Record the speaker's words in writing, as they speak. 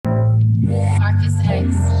Marcus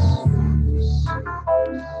X.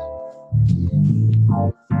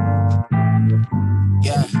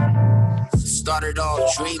 Yeah. Started all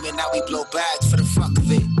dreaming, now we blow bags for the fuck of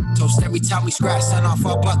it. Toast every time we scratch something off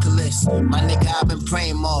our bucket list. My nigga, I've been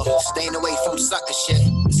praying more, staying away from sucker shit.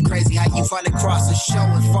 It's crazy how you run across a show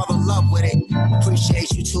and fall in love with it.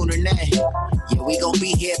 Appreciate you tuning in. Yeah, we gon'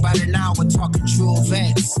 be here by an hour talking true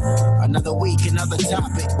events. Another week, another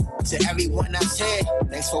topic. To everyone that's here,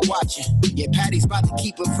 thanks for watching. Yeah, Patty's about to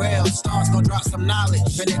keep it real. Stars gon' drop some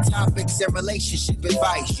knowledge. Trending topics and relationship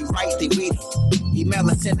advice. You write, they read it. Email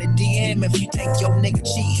us in the DM if you think your nigga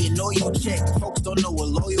cheating or your chick. Folks don't know what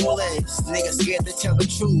loyal is. Niggas scared to tell the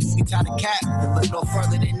truth. We tie the cap and look no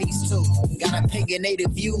further than these two. Got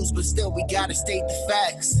opinionated views, but still we gotta state the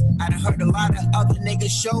facts. I done heard a lot of other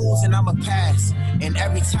niggas shows and I'ma pass. And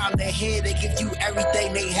every time they're here, they give you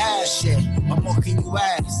everything they have. Shit, what more can you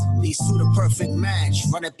ask? These two the perfect match.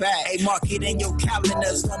 Run it back. Hey, mark it in your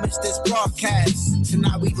calendars. Don't miss this broadcast.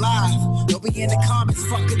 Tonight we live. Don't be in the comments,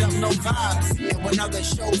 fuck it up, no vibes. And when other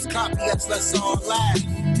shows copy us, let's all laugh.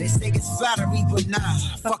 They say it's flattery, but nah,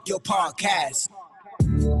 fuck your podcast.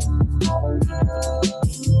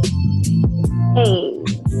 Hey.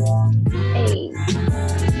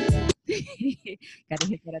 Gotta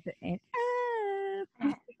hit that at the end. All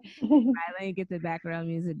right, let me get the background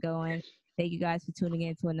music going. Thank you guys for tuning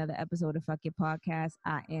in to another episode of Fuck Your Podcast.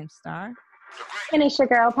 I am Star. And it's your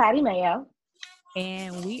girl, Patty Mayo.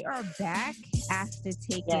 And we are back after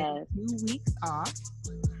taking 2 weeks off.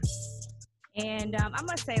 And I'm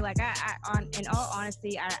gonna say, like, in all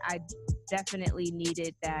honesty, I definitely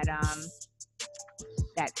needed that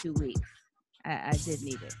 2 weeks. I did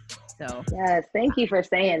need it. So yes, thank you for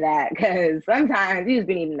saying that, because sometimes you just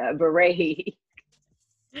be needing a break.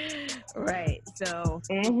 Right. So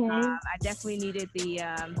I definitely needed the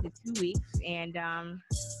 2 weeks, and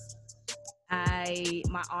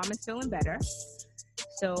my arm is feeling better.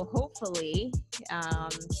 So hopefully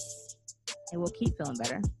it will keep feeling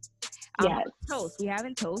better. Yes. Toast. We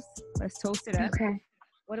haven't toast. Let's toast it up. Okay.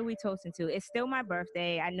 What are we toasting to? It's still my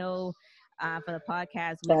birthday. I know for the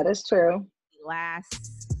podcast. That is true.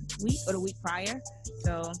 Last week or the week prior.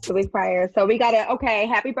 So the week prior. So we got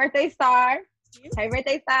happy birthday, Star. Happy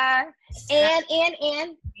birthday, Star.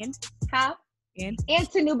 And how? And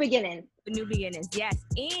to new beginnings. The new beginnings, yes.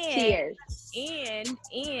 Cheers.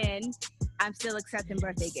 And I'm still accepting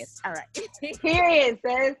birthday gifts. All right. Period,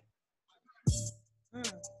 sis.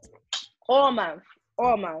 All month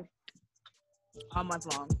long.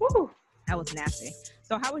 Woo. That was nasty.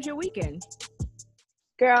 So how was your weekend?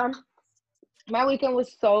 Girl, my weekend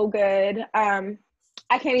was so good. I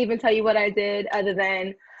can't even tell you what I did other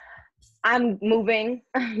than I'm moving,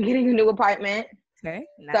 getting a new apartment. Okay.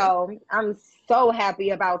 Nice. So I'm so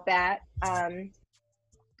happy about that.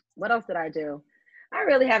 What else did I do? I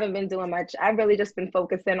really haven't been doing much. I've really just been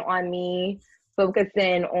focusing on me,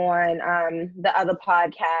 focusing on the other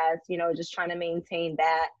podcast, just trying to maintain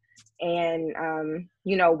that and,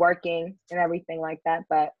 working and everything like that.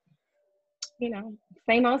 But,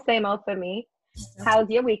 same old for me. How's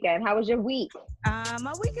your weekend? How was your week?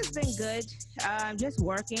 My week has been good. Just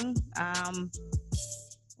working.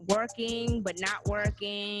 Working, but not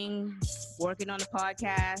working. Working on the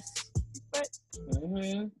podcast. But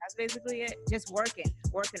that's basically it. Just working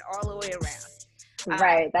all the way around.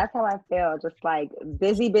 Right. That's how I feel. Just like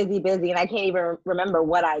busy. And I can't even remember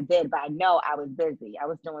what I did, but I know I was busy. I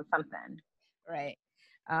was doing something. Right.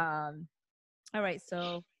 All right.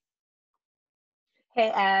 So. Hey,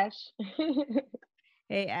 Ash.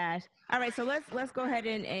 Hey, Ash. All right. So let's go ahead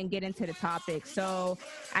and get into the topic. So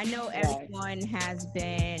I know everyone has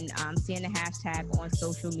been seeing the hashtag on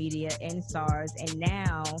social media in SARS. And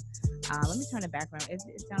now, let me turn the background. It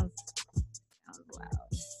sounds loud.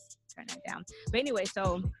 Turn that down. But anyway,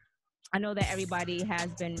 so I know that everybody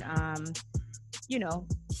has been,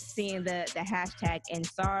 seeing the hashtag in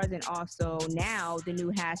SARS, and also now the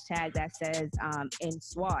new hashtag that says in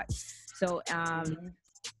SWAT. So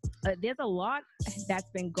there's a lot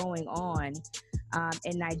that's been going on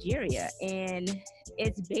in Nigeria, and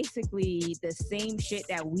it's basically the same shit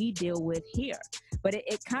that we deal with here. But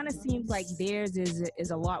it kind of seems like theirs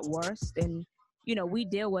is a lot worse than, we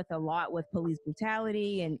deal with a lot with police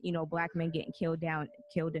brutality and, black men getting killed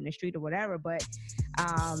in the street or whatever. But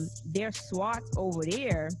their SWAT over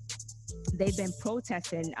there, they've been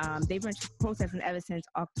protesting. They've been protesting ever since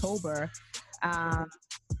October,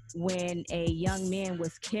 when a young man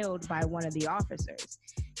was killed by one of the officers.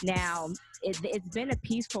 Now, it's been a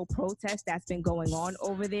peaceful protest that's been going on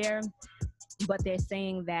over there, but they're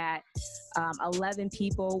saying that 11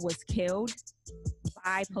 people was killed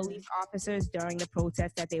by police officers during the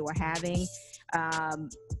protest that they were having.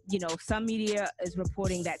 You know, some media is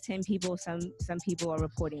reporting that 10 people, some people are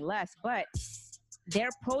reporting less, but they're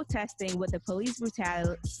protesting with the police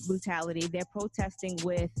brutality. They're protesting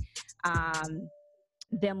with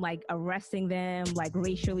them like arresting them, like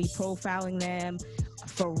racially profiling them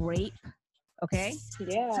for rape. Okay.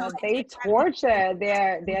 Yeah, So they torture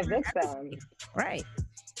their victims. Right.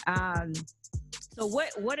 So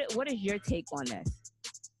what is your take on this?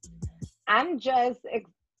 I'm just,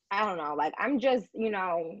 I don't know, like I'm just,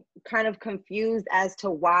 kind of confused as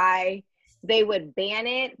to why they would ban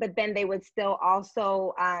it, but then they would still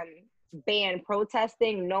also ban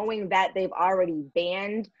protesting, knowing that they've already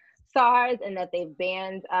banned SARS and that they've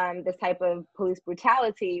banned this type of police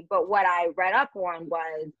brutality. But what I read up on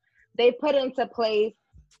was they put into place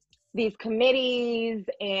these committees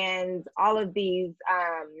and all of these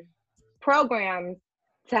programs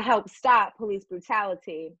to help stop police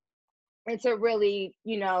brutality and to really,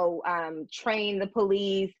 train the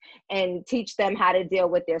police and teach them how to deal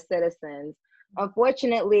with their citizens.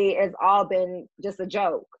 Unfortunately, it's all been just a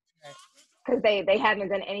joke because they haven't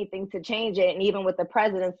done anything to change it. And even with the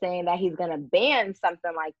president saying that he's going to ban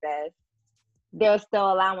something like this, they're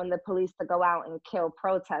still allowing the police to go out and kill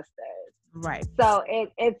protesters. Right. So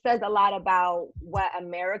it says a lot about what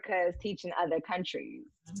America is teaching other countries,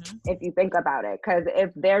 if you think about it. Because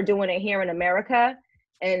if they're doing it here in America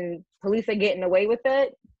and police are getting away with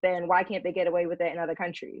it, then why can't they get away with it in other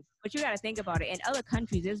countries? But you got to think about it. In other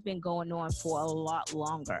countries, it's been going on for a lot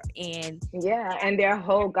longer. And their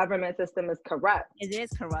whole government system is corrupt. It is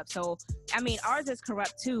corrupt. So, I mean, ours is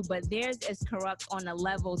corrupt too, but theirs is corrupt on a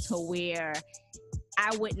level to where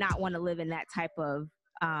I would not want to live in that type of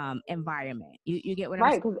environment. You get what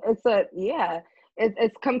I'm saying? Right, because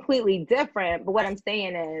it's completely different. But what I'm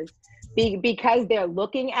saying is, because they're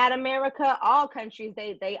looking at America, all countries,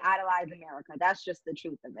 they idolize America. That's just the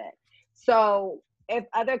truth of it. So if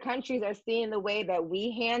other countries are seeing the way that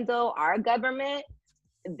we handle our government,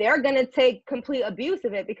 they're going to take complete abuse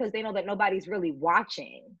of it because they know that nobody's really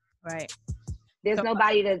watching. Right. There's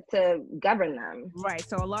nobody to govern them. Right.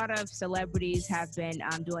 So a lot of celebrities have been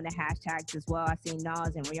doing the hashtags as well. I've seen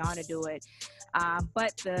Nas and Rihanna do it.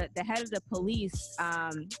 But the head of the police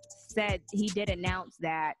said he did announce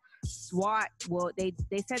that SWAT they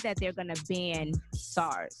said that they're going to ban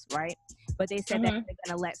SARS, right? But they said that they're going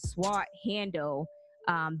to let SWAT handle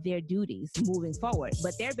their duties moving forward.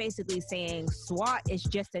 But they're basically saying SWAT is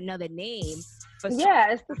just another name for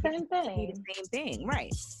it's the same thing. The same thing,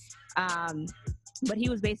 right? But he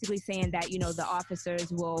was basically saying that, the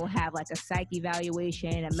officers will have like a psych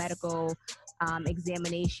evaluation, a medical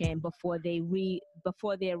examination before they're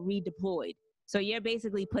redeployed. So you're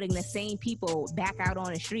basically putting the same people back out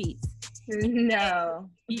on the streets. No.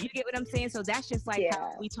 You get what I'm saying? So that's just like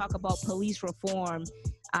how we talk about police reform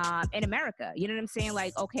in America. You know what I'm saying?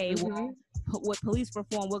 Like, okay, well, with police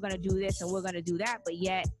reform, we're going to do this and we're going to do that. But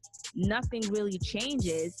yet nothing really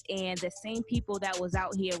changes. And the same people that was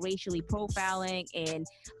out here racially profiling and,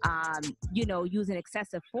 using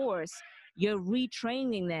excessive force, you're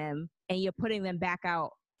retraining them and you're putting them back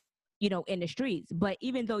out, in the streets. But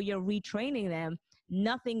even though you're retraining them,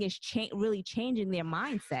 nothing is really changing their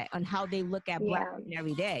mindset on how they look at Black women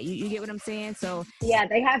every day. You get what I'm saying? So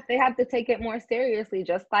they have to take it more seriously,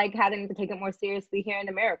 just like having to take it more seriously here in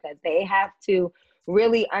America. They have to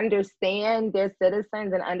really understand their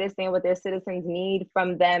citizens and understand what their citizens need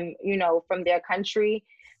from them, from their country.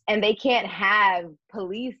 And they can't have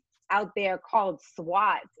police out there called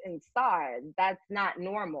SWAT and SARS. That's not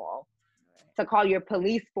normal. To call your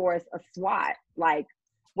police force a SWAT. Like,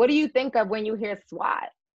 what do you think of when you hear SWAT?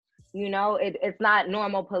 It's not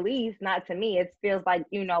normal police, not to me. It feels like,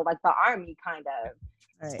 like the army kind of.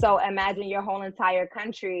 Right. So imagine your whole entire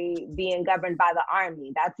country being governed by the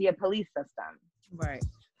army. That's your police system. Right.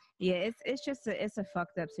 Yeah, it's just a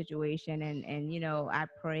fucked up situation. And I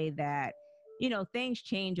pray that, things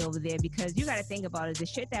change over there, because you got to think about it. The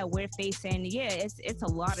shit that we're facing, it's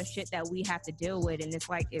a lot of shit that we have to deal with. And it's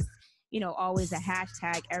like, it's, always a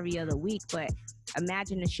hashtag every other week. But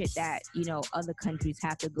imagine the shit that, other countries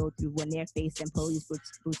have to go through when they're facing police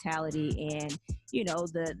brutality and,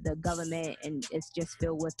 the government, and it's just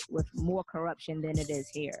filled with more corruption than it is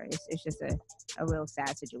here. It's just a real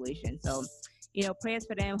sad situation. So, prayers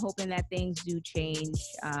for them, hoping that things do change.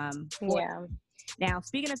 Now,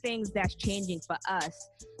 speaking of things that's changing for us,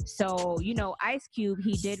 so, Ice Cube,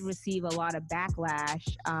 he did receive a lot of backlash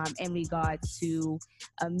in regards to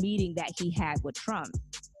a meeting that he had with Trump.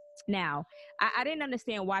 Now, I didn't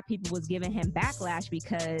understand why people was giving him backlash,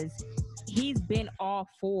 because he's been all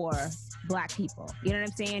for Black people. You know what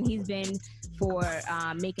I'm saying? He's been for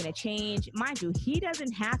making a change. Mind you, he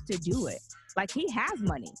doesn't have to do it. Like, he has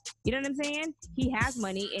money. You know what I'm saying? He has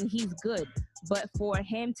money and he's good. But for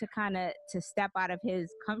him to kind of to step out of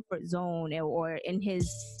his comfort zone or in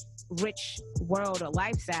his rich world or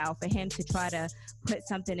lifestyle, for him to try to put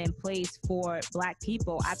something in place for Black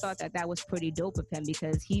people, I thought that was pretty dope of him,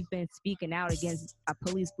 because he's been speaking out against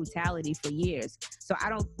police brutality for years. So I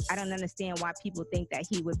don't understand why people think that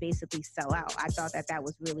he would basically sell out. I thought that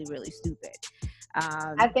was really, really stupid.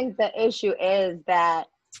 I think the issue is that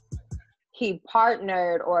he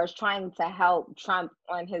partnered or is trying to help Trump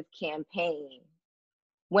on his campaign,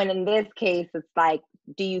 when in this case it's like,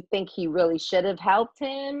 do you think he really should have helped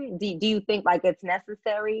him? Do you think like it's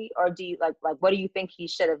necessary, or do you like what do you think he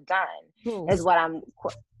should have done? Is what I'm.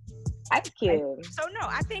 Ice Cube. So no,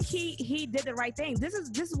 I think he did the right thing. This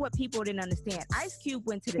is what people didn't understand. Ice Cube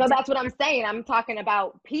went to the. No, that's what I'm saying. I'm talking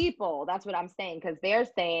about people. That's what I'm saying, because they're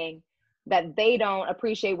saying that they don't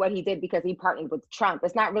appreciate what he did because he partnered with Trump.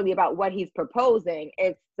 It's not really about what he's proposing.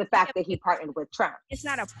 It's the fact that he partnered with Trump. It's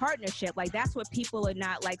not a partnership. Like, that's what people are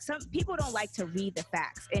not like. Some people don't like to read the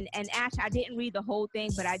facts. And Ash, I didn't read the whole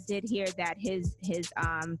thing, but I did hear that his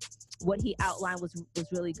what he outlined was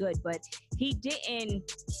really good. But he didn't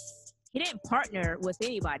partner with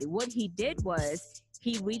anybody. What he did was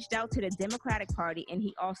he reached out to the Democratic Party, and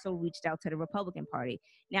he also reached out to the Republican Party.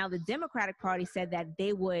 Now, the Democratic Party said that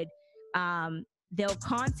they would they'll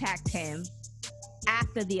contact him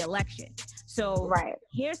after the election. So right.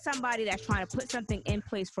 Here's somebody that's trying to put something in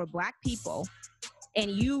place for Black people,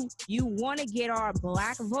 and you want to get our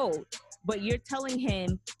Black vote, but you're telling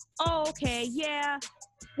him, oh, okay, yeah,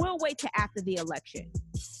 we'll wait till after the election.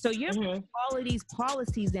 So you're putting all of these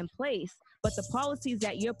policies in place, but the policies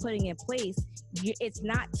that you're putting in place, it's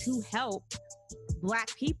not to help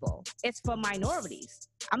Black people. It's for minorities.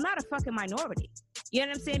 I'm not a fucking minority. You know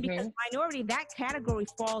what I'm saying? Because minority, that category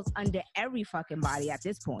falls under every fucking body at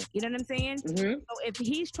this point. You know what I'm saying? So if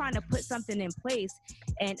he's trying to put something in place,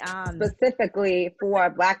 and specifically for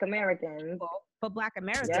Black Americans, for Black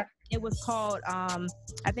Americans, it was called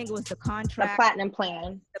I think it was the contract, the Platinum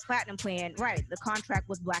Plan. The Platinum Plan, right? The contract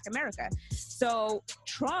with Black America. So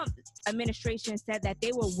Trump administration said that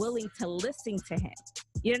they were willing to listen to him.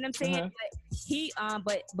 You know what I'm saying? But he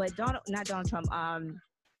but not Donald Trump.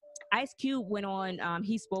 Ice Cube went on,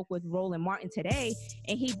 he spoke with Roland Martin today,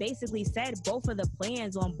 and he basically said both of the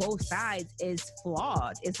plans on both sides is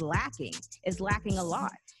flawed, is lacking a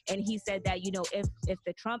lot. And he said that, you know, if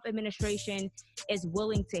the Trump administration is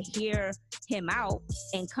willing to hear him out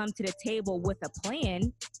and come to the table with a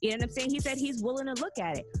plan, you know what I'm saying? He said he's willing to look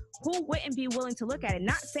at it. Who wouldn't be willing to look at it?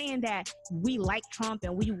 Not saying that we like Trump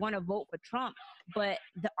and we want to vote for Trump, but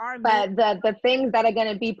the things that are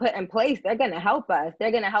going to be put in place, they're going to help us.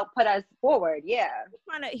 They're going to help put us forward. Yeah.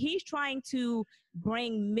 He's trying to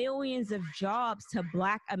bring millions of jobs to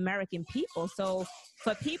Black American people. So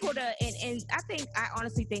for people to, and I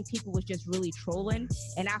honestly think people was just really trolling,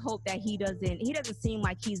 and I hope that he doesn't seem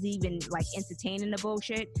like he's even like entertaining the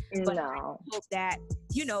bullshit. But no. I hope that,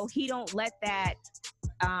 you know, he don't let that.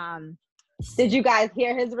 Did you guys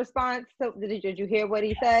hear his response? So did you hear what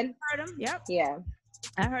he said? I heard him. Yep. Yeah.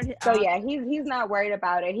 I heard it. So yeah, he's not worried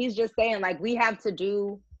about it. He's just saying like we have to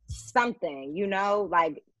do something, you know,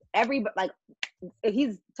 like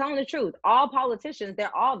he's telling the truth. All politicians,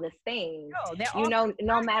 they're all the same.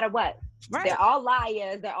 No matter what. Right. They're all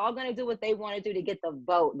liars. They're all going to do what they want to do to get the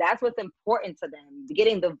vote. That's what's important to them,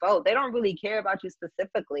 getting the vote. They don't really care about you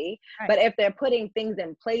specifically. Right. But if they're putting things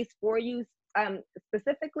in place for you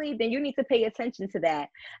specifically, then you need to pay attention to that.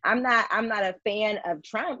 I'm not a fan of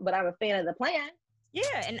Trump, but I'm a fan of the plan.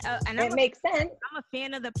 Yeah, and it makes sense. I'm a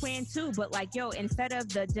fan of the plan too, but like, instead of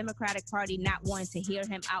the Democratic Party not wanting to hear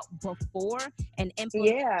him out before and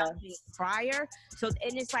implement something prior, so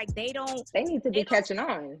and it's like they need to be catching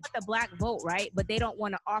on with the Black vote, right? But they don't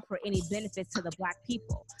want to offer any benefits to the Black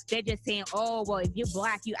people. They're just saying, oh well, if you're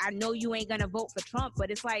Black, I know you ain't gonna vote for Trump, but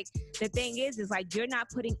it's like the thing is like you're not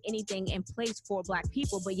putting anything in place for Black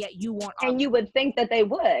people, but yet you want. And you would think that they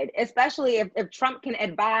would, especially if Trump can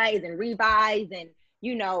advise and revise and,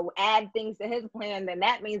 you know, add things to his plan, then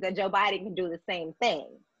that means that Joe Biden can do the same thing.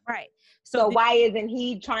 Right. So why isn't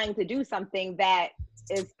he trying to do something that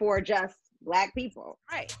is for just Black people?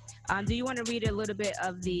 Right. Do you want to read a little bit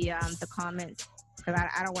of the comments? Because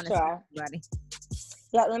I don't want to skip anybody.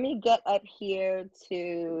 Yeah, let me get up here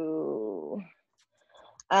to...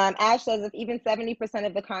 Ash says if even 70%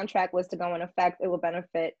 of the contract was to go in effect, it will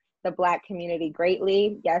benefit the Black community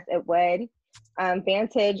greatly. Yes, it would.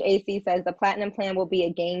 Vantage AC says the Platinum Plan will be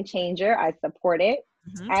a game changer. I support it.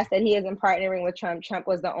 Ash said he isn't partnering with Trump. Trump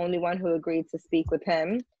was the only one who agreed to speak with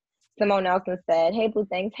him. Simone Nelson said, "Hey, Blue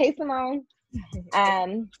Things." Hey, Simone.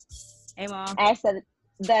 Hey, Mom. I said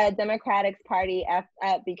the Democratic Party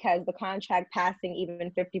because the contract passing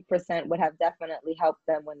even 50% would have definitely helped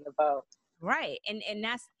them win the vote. Right. And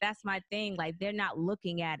that's my thing. Like, they're not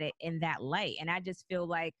looking at it in that light. And I just feel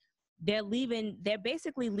like they're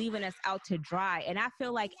basically leaving us out to dry. And I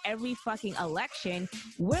feel like every fucking election,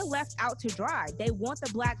 we're left out to dry. They want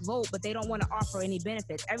the black vote, but they don't want to offer any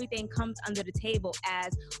benefits. Everything comes under the table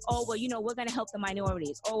as, oh, well, we're going to help the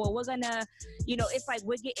minorities. Oh, well, we're going to, it's like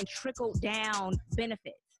we're getting trickled down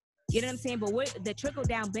benefits. You know what I'm saying? But the trickle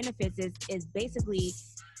down benefits is basically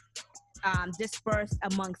dispersed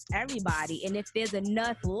amongst everybody. And if there's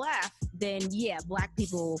enough left, then yeah, black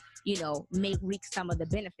people, may reap some of the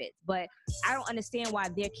benefits. But I don't understand why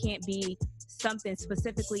there can't be something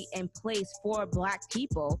specifically in place for black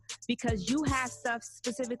people, because you have stuff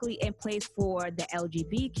specifically in place for the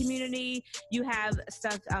LGBT community. You have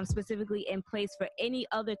stuff specifically in place for any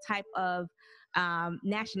other type of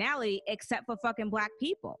nationality except for fucking black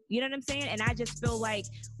people. You know what I'm saying? And I just feel like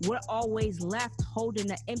we're always left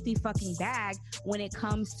holding an empty fucking bag when it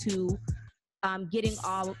comes to getting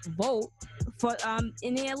our vote for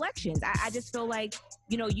in the elections. I just feel like,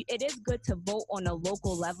 it is good to vote on a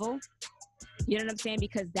local level. You know what I'm saying?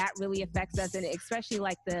 Because that really affects us, and especially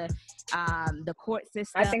like the court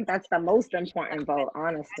system. I think that's the most important vote,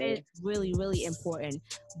 honestly. That is really, really important.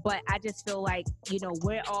 But I just feel like,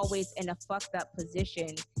 we're always in a fucked up position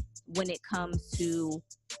when it comes to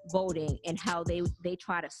voting and how they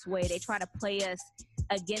try to sway. They try to play us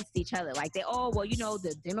against each other. Like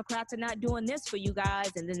the Democrats are not doing this for you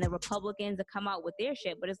guys, and then the Republicans will come out with their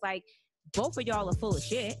shit. But it's like, both of y'all are full of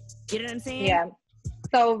shit. You know what I'm saying? Yeah.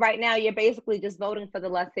 So right now you're basically just voting for the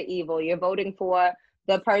lesser evil. You're voting for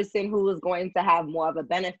the person who is going to have more of a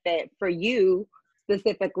benefit for you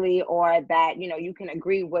specifically, or that, you can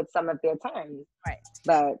agree with some of their terms. Right.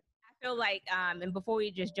 But I feel like, and before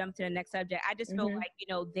we just jump to the next subject, I just feel like,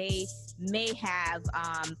 they may have,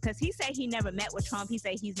 because he said he never met with Trump. He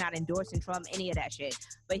said he's not endorsing Trump, any of that shit.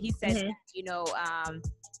 But he said,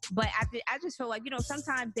 but I just feel like,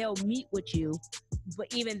 sometimes they'll meet with you,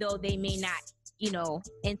 but even though they may not,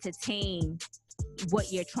 entertain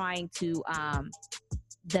what you're trying to,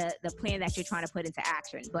 the plan that you're trying to put into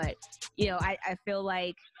action. But, I feel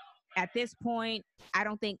like at this point, I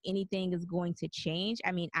don't think anything is going to change.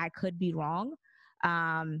 I mean, I could be wrong.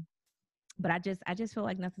 But I just feel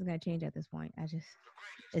like nothing's going to change at this point.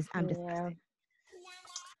 I'm just.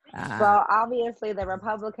 Well, obviously the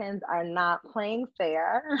Republicans are not playing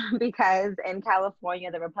fair because in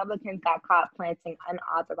California, the Republicans got caught planting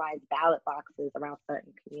unauthorized ballot boxes around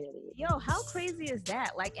certain communities. Yo, how crazy is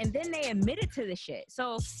that? Like, and then they admitted to the shit.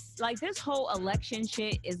 So, like, this whole election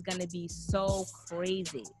shit is gonna be so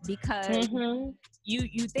crazy because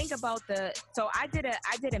you think about so I did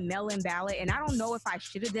a mail-in ballot, and I don't know if I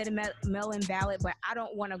should have did a mail-in ballot, but I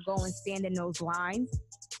don't want to go and stand in those lines.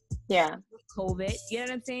 Yeah. COVID, you know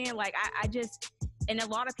what I'm saying? Like, I just, and a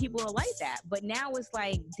lot of people are like that. But now it's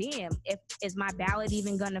like, damn, is my ballot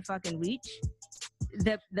even gonna fucking reach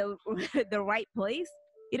the right place?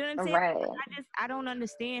 You know what I'm saying? Right. I don't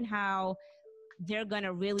understand how they're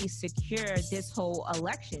gonna really secure this whole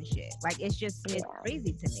election shit. Like, it's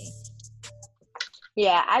crazy to me.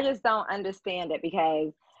 Yeah, I just don't understand it,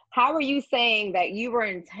 because how are you saying that you were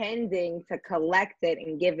intending to collect it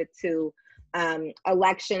and give it to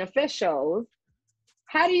election officials?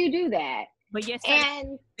 How do you do that? But you're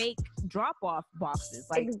saying fake drop-off boxes,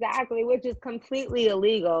 like, exactly, which is completely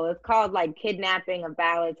illegal. It's called like kidnapping of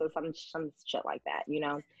ballots or some shit like that,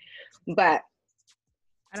 But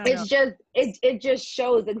it just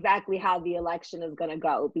shows exactly how the election is going to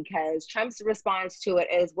go, because Trump's response to it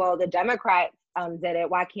is, well, the Democrats did it,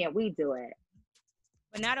 why can't we do it?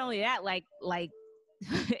 But not only that, like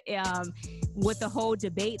with the whole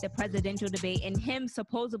debate, the presidential debate, and him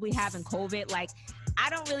supposedly having COVID, like, I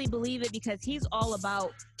don't really believe it, because he's all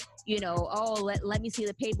about, let me see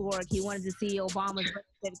the paperwork. He wanted to see Obama's birth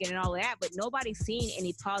certificate and all of that, but nobody's seen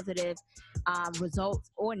any positive results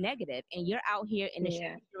or negative. And you're out here in the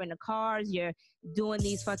streets, you're in the cars, you're doing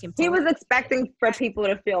these fucking. He was expecting for people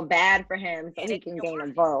to feel bad for him so he can gain a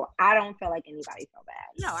vote. I don't feel like anybody felt bad.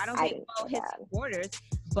 No, I don't think his supporters.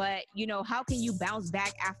 But, how can you bounce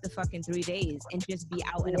back after fucking 3 days and just be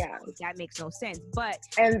out in the public? That makes no sense.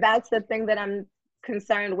 And that's the thing that I'm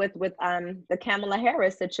concerned with the Kamala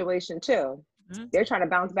Harris situation too. They're trying to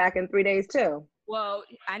bounce back in 3 days too. Well,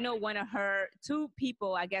 I know one of her two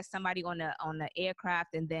people, I guess somebody on the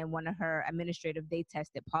aircraft, and then one of her administrative, they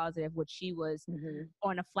tested positive, which she was Mhm.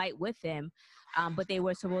 on a flight with him, but they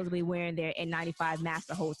were supposedly wearing their N95 mask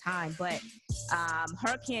the whole time. But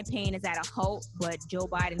her campaign is at a halt, but Joe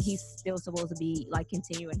Biden, he's still supposed to be like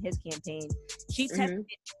continuing his campaign. She tested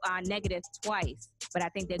Mhm. negative twice, but I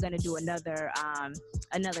think they're going to do another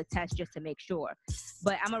test just to make sure.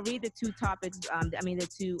 But I'm gonna read the two topics. The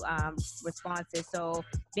two responses. So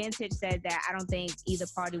Vintage said that I don't think either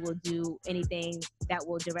party will do anything that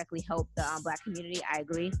will directly help the Black community. I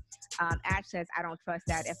agree. Ash says I don't trust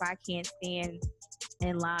that. If I can't stand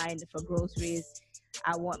in line for groceries,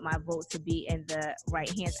 I want my vote to be in the right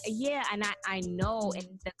hands. Yeah, and I know.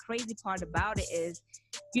 And the crazy part about it is,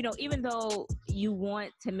 even though you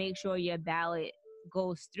want to make sure your ballot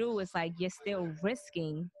goes through, it's like you're still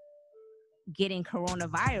risking getting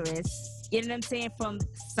coronavirus, you know what I'm saying, from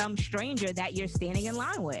some stranger that you're standing in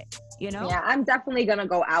line with, Yeah, I'm definitely gonna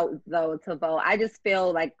go out though to vote. I just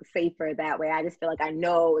feel like safer that way. I just feel like I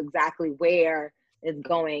know exactly where it's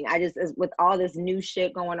going. With all this new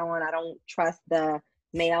shit going on, I don't trust the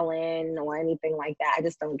mail in or anything like that. I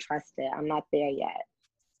just don't trust it. I'm not there yet.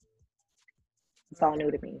 It's all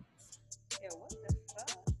new to me. Yeah, what the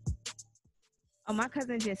fuck? Oh, my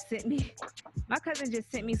cousin just sent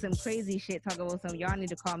me some crazy shit talking about some y'all need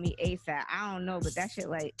to call me ASAP. I don't know, but that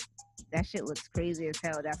shit looks crazy as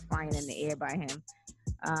hell. That's flying in the air by him.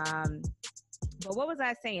 But what was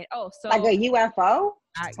I saying? Oh, so like a UFO?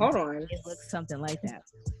 Hold on. It looks something like that.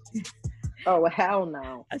 Oh, hell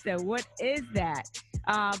no. I said, what is that?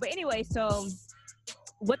 But anyway, so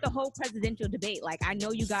with the whole presidential debate, like I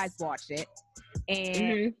know you guys watched it,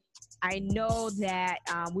 and I know that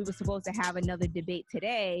we were supposed to have another debate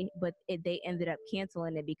today, but they ended up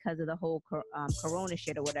canceling it because of the whole corona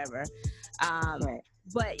shit or whatever. Right.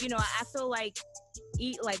 But I feel like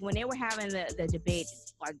when they were having the debate,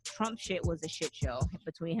 like Trump shit was a shit show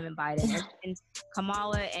between him and Biden, and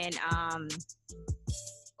Kamala and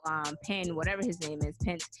Penn, whatever his name is,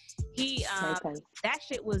 Pence. That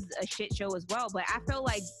shit was a shit show as well. But I feel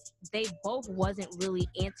like they both wasn't really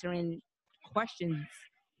answering questions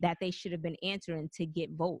that they should have been answering to get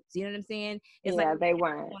votes. You know what I'm saying? It's yeah, like they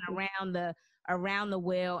weren't around the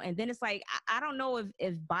wheel, and then it's like I don't know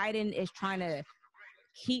if Biden is trying to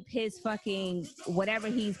keep his fucking whatever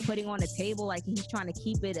he's putting on the table, like he's trying to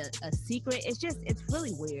keep it a secret. It's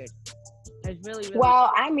really weird. It's really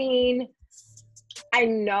well, I mean, I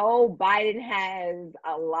know Biden has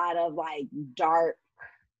a lot of like dark,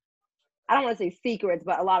 I don't want to say secrets,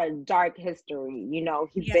 but a lot of dark history.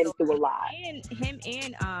 He's been through a lot. Him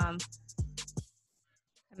and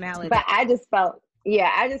Kamala. But I just felt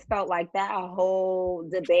like that whole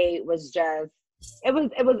debate was just, it was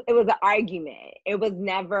an argument. It was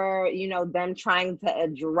never, them trying to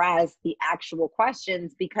address the actual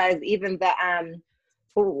questions, because even the I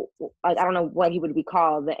don't know what he would be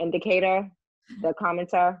called, the indicator, the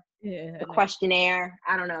commenter, the questionnaire,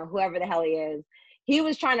 I don't know, whoever the hell he is. He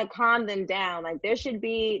was trying to calm them down. Like there should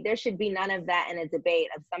be none of that in a debate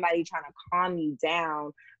of somebody trying to calm you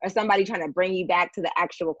down or somebody trying to bring you back to the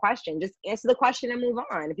actual question. Just answer the question and move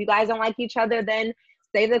on. If you guys don't like each other, then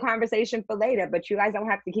save the conversation for later. But you guys don't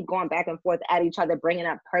have to keep going back and forth at each other, bringing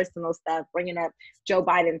up personal stuff, bringing up Joe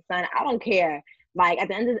Biden's son. I don't care. Like at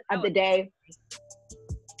the end of the day,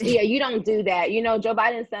 yeah, you don't do that. Joe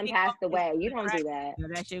Biden's son passed away. You don't do that.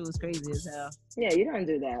 That shit was crazy as hell. Yeah, you don't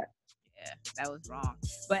do that. Yeah, that was wrong.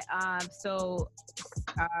 But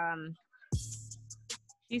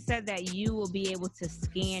she said that you will be able to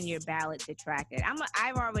scan your ballot to track it.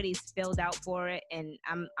 I've already filled out for it, and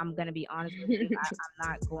I'm gonna be honest with you, I'm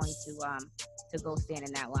not going to go stand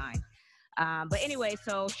in that line. But anyway,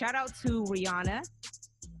 so shout out to Rihanna.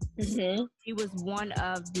 She was one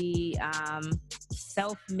of the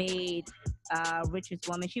self-made richest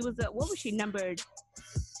woman. She was what was she, number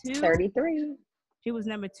 2? 33. She was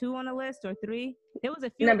number 2 on the list, or 3. There was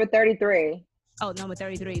a few. Number 33. Oh, number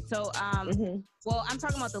 33. So, well, I'm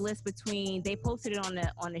talking about the list between. They posted it on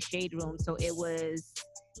the Shade Room. So it was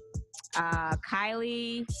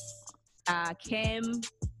Kylie, Kim.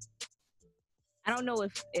 I don't know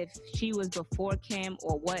if she was before Kim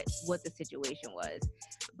or what the situation was,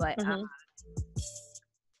 but I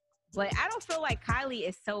don't feel like Kylie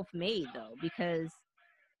is self-made though, because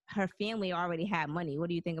her family already had money. What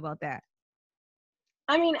do you think about that?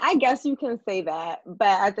 I mean, I guess you can say that,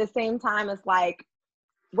 but at the same time, it's like,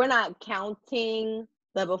 we're not counting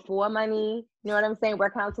the before money. You know what I'm saying? We're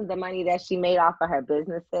counting the money that she made off of her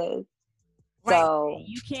businesses. Right. So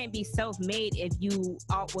You can't be self-made if you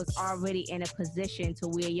was already in a position to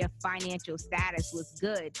where your financial status was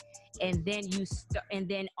good, and then and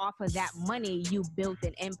then off of that money you built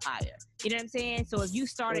an empire. You know what I'm saying? So if you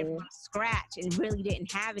started from scratch and really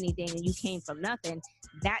didn't have anything and you came from nothing,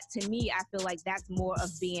 that to me, I feel like that's more of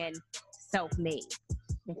being self-made.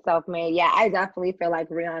 Self-made. Yeah, I definitely feel like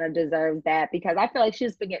Rihanna deserves that, because I feel like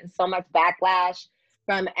she's been getting so much backlash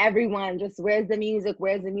from everyone. Just where's the music?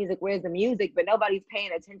 Where's the music? Where's the music? But nobody's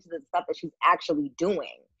paying attention to the stuff that she's actually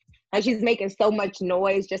doing. Like, she's making so much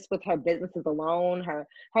noise just with her businesses alone. Her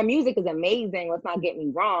music is amazing. Let's not get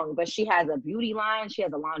me wrong, but she has a beauty line. She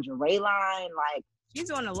has a lingerie line. Like, she's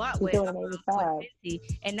doing a lot with Fenty.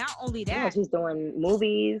 And not only that, yeah, she's doing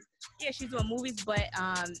movies. Yeah, she's doing movies, but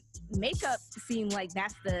makeup seemed like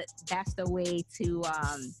that's the way to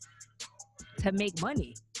make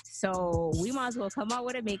money. So we might as well come out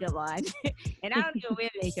with a makeup line. And I don't even wear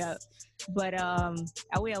makeup, but I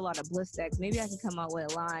wear a lot of Blistex. Maybe I can come out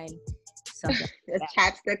with a line, something. A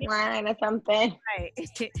chapstick line or something.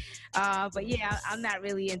 Right. But yeah, I'm not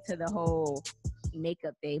really into the whole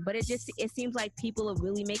makeup thing, but it seems like people are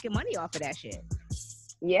really making money off of that shit.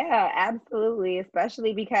 Yeah, absolutely.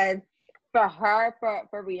 Especially because for her, for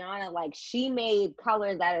Rihanna, like, she made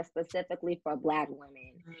colors that are specifically for Black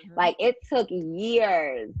women. Mm-hmm. Like, it took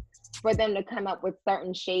years for them to come up with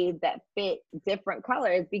certain shades that fit different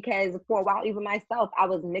colors, because for a while, even myself, I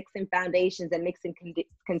was mixing foundations and mixing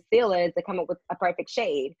concealers to come up with a perfect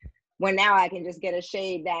shade. When now I can just get a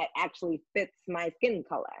shade that actually fits my skin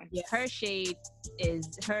color. Yeah, her shade is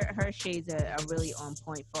her shades are really on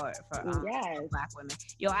point for yes. Black women.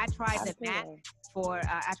 Yo, I tried the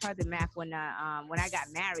MAC when I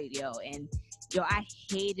got married, yo, and yo, I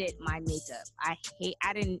hated my makeup.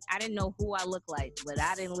 I didn't know who I looked like, but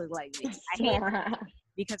I didn't look like me. I hated it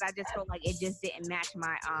because I just felt like it just didn't match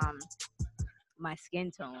my my skin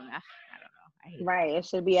tone. I don't know. Right, it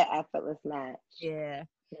should be an effortless match. Yeah.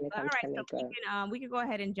 All right, so we can go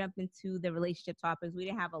ahead and jump into the relationship topics. We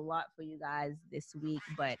didn't have a lot for you guys this week,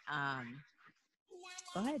 but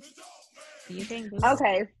go ahead. Do you think?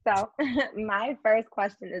 Okay, so my first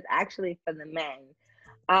question is actually for the men.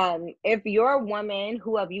 If your woman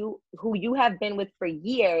who you have been with for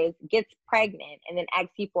years gets pregnant and then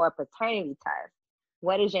asks you for a paternity test,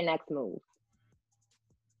 what is your next move?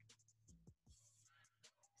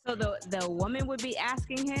 So the woman would be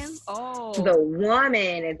asking him? Oh. The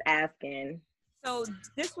woman is asking. So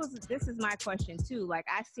this is my question too. Like,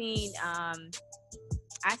 I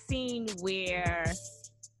seen where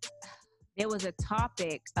there was a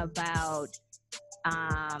topic about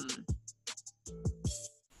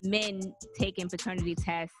men taking paternity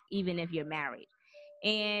tests even if you're married.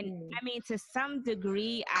 And I mean, to some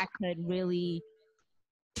degree I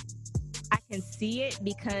can see it,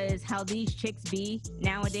 because how these chicks be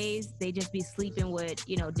nowadays, they just be sleeping with,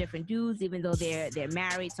 different dudes, even though they're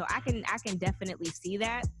married. So I can definitely see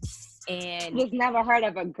that. And just never heard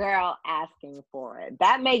of a girl asking for it.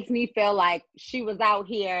 That makes me feel like she was out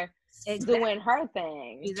here doing her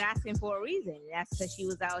thing. She's asking for a reason. That's because she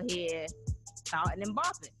was out here touting and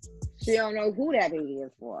bopping. She don't know who that baby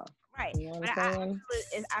is for. Right. You know what I'm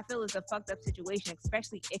saying? I feel it's a fucked up situation,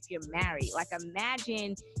 especially if you're married. Like,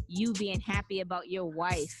 imagine you being happy about your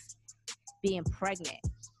wife being pregnant.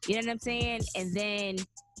 You know what I'm saying? And then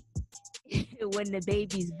when the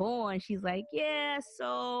baby's born, she's like, yeah,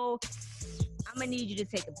 so I'm going to need you to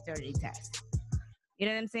take a paternity test. You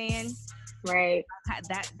know what I'm saying? Right.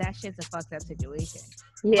 That shit's a fucked up situation.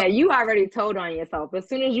 Yeah, you already told on yourself. As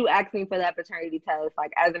soon as you ask me for that paternity test,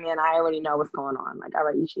 like, as a man, I already know what's going on. Like, I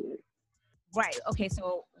already cheated. Right. Okay,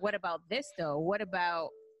 so what about this, though? What about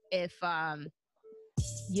if,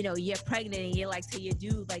 you're pregnant and you're like to your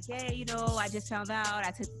dude, like, hey, I just found out,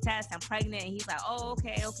 I took the test, I'm pregnant. And he's like, oh,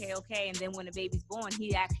 okay. And then when the baby's born,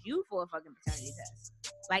 he asks you for a fucking paternity test.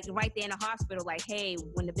 Like, right there in the hospital, like, hey,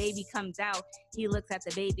 when the baby comes out, he looks at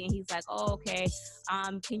the baby and he's like, oh, okay.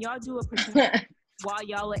 Can y'all do a paternity test while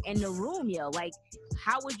y'all are in the room, yo? Like,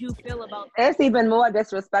 how would you feel about that? It's even more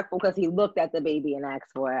disrespectful because he looked at the baby and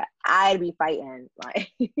asked for it. I'd be fighting.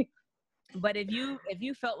 Like, but if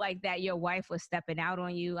you felt like that your wife was stepping out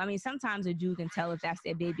on you, I mean, sometimes a dude can tell if that's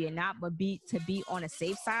their baby or not, but to be on a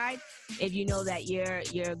safe side, if you know that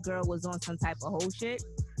your girl was on some type of whole shit,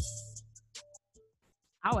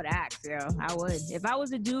 I would ask, yo. I would. If I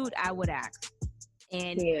was a dude, I would ask.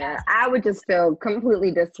 And yeah, I would just feel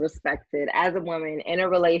completely disrespected as a woman in a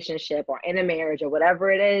relationship or in a marriage or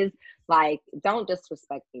whatever it is. Like, don't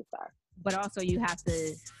disrespect me, sir. But also you have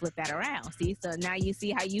to flip that around. See, so now you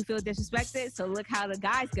see how you feel disrespected. So look how the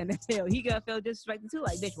guy's gonna feel. He gonna feel disrespected too.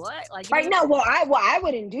 Like, bitch, what? Like, right? No, I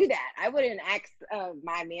wouldn't do that. I wouldn't ask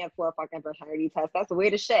my man for a fucking paternity test. That's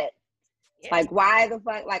weird as shit. Yeah. Like, why the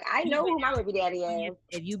fuck? Like, I know who my baby daddy is.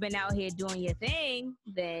 If you've been out here doing your thing,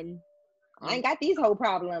 then I ain't got these whole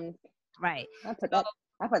problems. Right. I put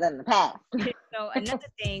that in the past. So another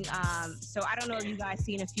thing, so I don't know if you guys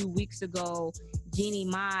seen a few weeks ago, Jeannie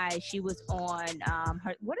Mai, she was on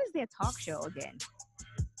her, what is their talk show again?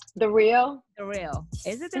 The Real? The Real.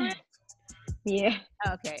 Is it The Real? Yeah.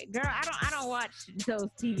 Okay. Girl, I don't watch those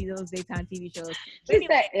daytime TV shows. She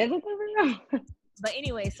said, is it The Real? But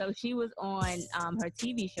anyway, so she was on her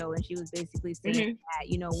TV show, and she was basically saying that,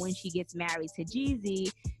 you know, when she gets married to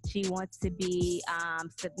Jeezy, she wants to be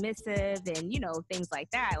submissive and, you know, things like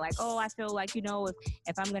that. Like, oh, I feel like, you know,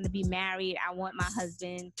 if I'm going to be married, I want my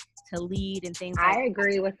husband to lead and things like that. I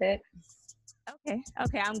agree with it.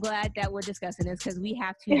 Okay. I'm glad that we're discussing this because we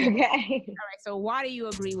have to. Okay. All right. So why do you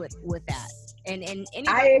agree with that? And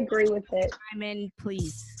I agree with it.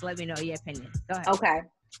 Please let me know your opinion. Go ahead. Okay.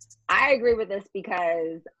 I agree with this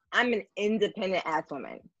because I'm an independent ass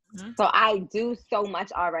woman. Mm-hmm. So I do so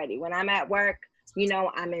much already. When I'm at work, you know,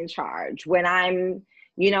 I'm in charge. When I'm,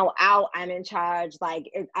 you know, out, I'm in charge. Like,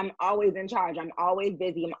 I'm always in charge. I'm always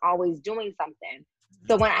busy. I'm always doing something.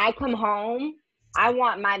 So when I come home, I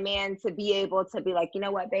want my man to be able to be like, you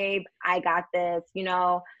know what, babe, I got this, you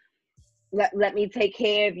know, let me take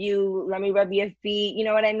care of you. Let me rub your feet. You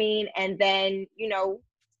know what I mean? And then, you know,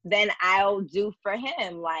 then I'll do for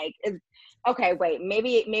him. Like, okay, wait,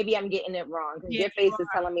 maybe I'm getting it wrong. Because your face is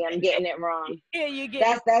telling me I'm getting it wrong. Yeah, you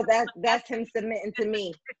get that's him submitting to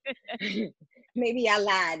me. Maybe I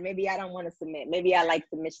lied. Maybe I don't want to submit. Maybe I like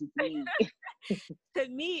submission to me. To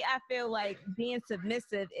me, I feel like being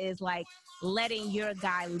submissive is like letting your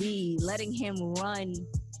guy lead, letting him run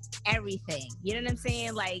everything. You know what I'm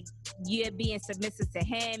saying? Like, you're being submissive to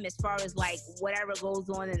him as far as like whatever goes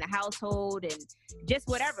on in the household and just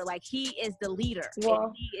whatever. Like, he is the leader.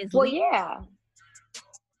 Well,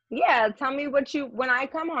 yeah. Tell me when I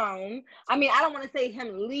come home. I mean, I don't want to say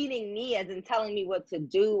him leading me as in telling me what to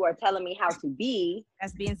do or telling me how to be.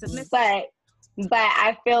 That's being submissive. But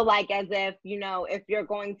I feel like as if, you know, if you're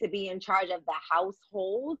going to be in charge of the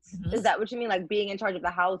household, is that what you mean? Like being in charge of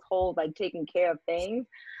the household, like taking care of things?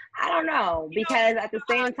 I don't know, because at the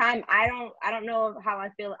same time, I don't know how I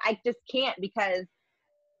feel. I just can't, because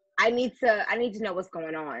I need to know what's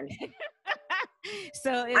going on.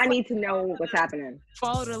 So I need to know what's happening.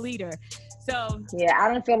 Follow the leader. So yeah,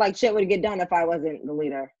 I don't feel like shit would get done if I wasn't the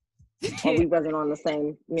leader or we wasn't on the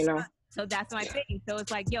same, you know. So that's my thing. So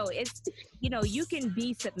it's like, yo, it's, you know, you can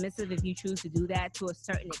be submissive if you choose to do that to a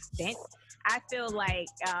certain extent. I feel like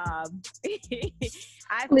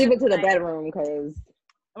leave it to the bedroom, because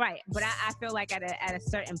right. But I feel like at a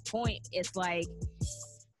certain point, it's like,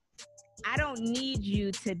 I don't need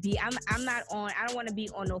you to be, I don't want to be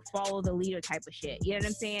on no follow the leader type of shit. You know what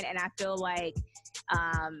I'm saying? And I feel like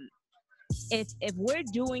if we're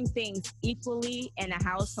doing things equally in a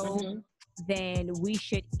household, then we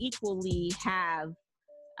should equally have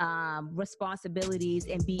responsibilities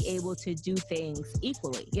and be able to do things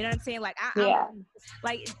equally. You know what I'm saying? Like,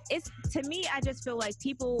 like, it's, to me, I just feel like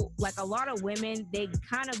people, like a lot of women, they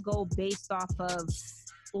kind of go based off of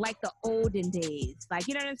like the olden days. Like,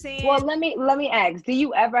 you know what I'm saying? Well, let me ask, do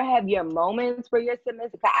you ever have your moments where you're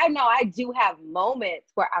submissive? I know I do have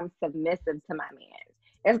moments where I'm submissive to my man.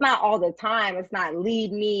 It's not all the time. It's not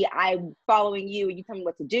lead me, I'm following you, you tell me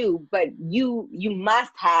what to do. But you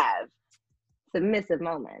must have submissive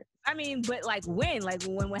moments. I mean, but like when? Like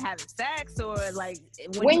when we're having sex, or like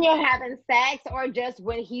when you're having sex, or just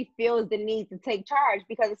when he feels the need to take charge.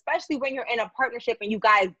 Because especially when you're in a partnership and you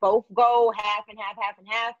guys both go half and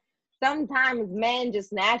half, sometimes men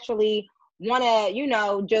just naturally want to, you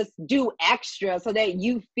know, just do extra so that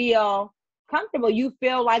you feel comfortable, you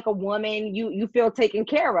feel like a woman, you feel taken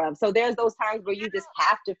care of. So there's those times where you just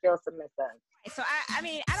have to feel submissive. So I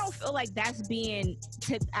mean, I don't feel like that's being,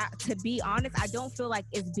 to be honest, I don't feel like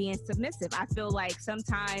it's being submissive. I feel like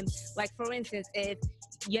sometimes, like for instance, if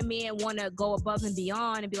your man want to go above and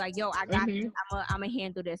beyond and be like, yo, I got this, I'm gonna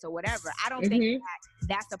handle this or whatever, I don't think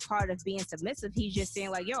that's a part of being submissive. He's just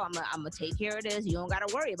saying like, yo, I'm gonna take care of this, you don't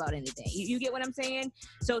gotta worry about anything. You get what I'm saying?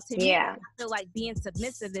 So to me, I feel like being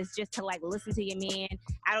submissive is just to like listen to your man.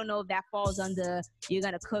 I don't know if that falls under you're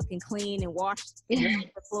gonna cook and clean and wash the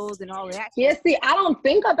clothes and all of that. Yeah, see, I don't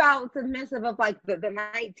think about submissive of like the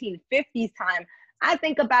 1950s time. I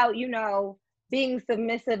think about, you know, being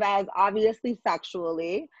submissive as obviously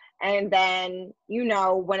sexually, And then, you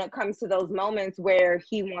know, when it comes to those moments where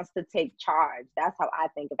he wants to take charge, that's how I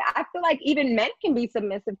think of it. I feel like even men can be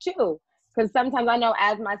submissive too. Because sometimes I know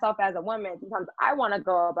as myself as a woman, sometimes I want to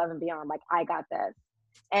go above and beyond, like, I got this.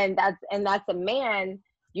 And that's a man,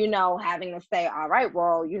 you know, having to say, all right,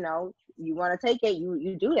 well, you know, you want to take it,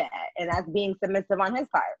 you do that. And that's being submissive on his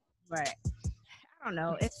part. Right. I don't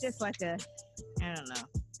know. It's just like I don't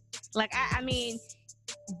know. Like, I mean,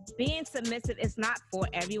 being submissive is not for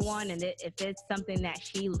everyone. And if it's something that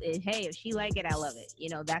if she like it, I love it. You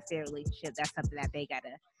know, that's their relationship. That's something that they got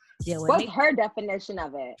to deal with. What's her definition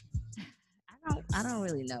of it? I don't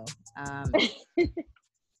really know.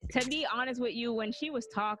 To be honest with you, when she was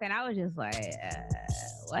talking, I was just like,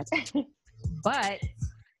 what? But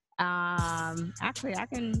actually, I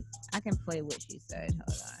can play what she said.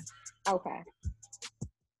 Hold on. Okay.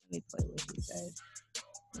 Let me play what she said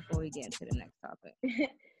before we get into the next topic.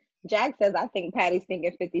 Jack says, I think Patty's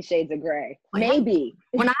thinking 50 Shades of Grey. Maybe.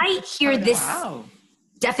 When I hear this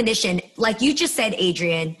definition, like you just said,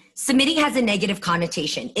 Adrian, submitting has a negative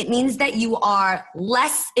connotation. It means that you are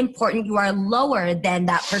less important, you are lower than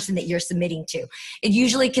that person that you're submitting to. It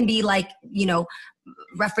usually can be like, you know,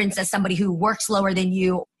 referenced as somebody who works lower than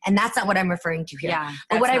you, and that's not what I'm referring to here. Yeah,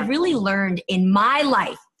 but what I really learned in my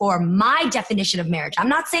life for my definition of marriage, I'm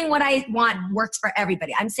not saying what I want works for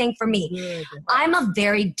everybody. I'm saying for me, I'm a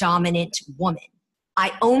very dominant woman.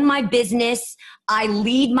 I own my business. I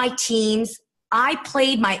lead my teams. I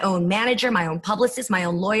played my own manager, my own publicist, my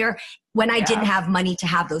own lawyer when I didn't have money to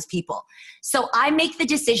have those people. So I make the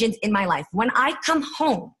decisions in my life. When I come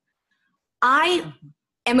home, I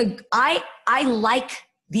like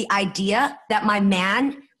the idea that my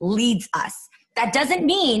man leads us. That doesn't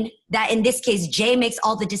mean that in this case, Jay makes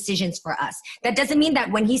all the decisions for us. That doesn't mean that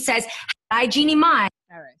when he says, "Hi, Jeannie Mai."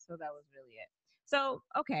 All right, so that was really it. So,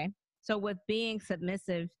 okay. So with being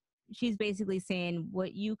submissive, she's basically saying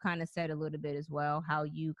what you kind of said a little bit as well, how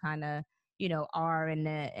you kind of, you know, are in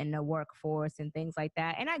the workforce and things like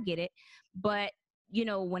that. And I get it. But, you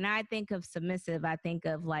know, when I think of submissive, I think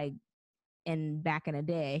of like back in the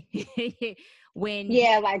day when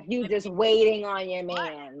like you just waiting on your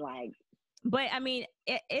man, like. But I mean,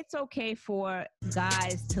 it's okay for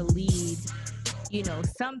guys to lead, you know,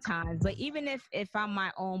 sometimes. But even if I'm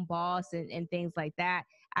my own boss and things like that,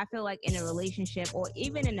 I feel like in a relationship or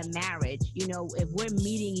even in a marriage, you know, if we're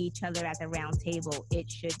meeting each other at the round table, it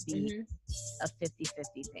should be a 50-50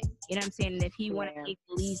 thing. You know what I'm saying? And if he want to take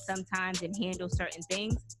the lead sometimes and handle certain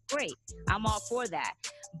things, great. I'm all for that.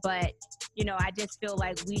 But, you know, I just feel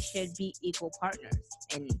like we should be equal partners.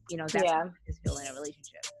 And, you know, that's how I just feel in a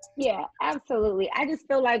relationship. Yeah, absolutely. I just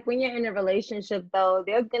feel like when you're in a relationship, though,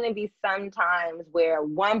 there's going to be some times where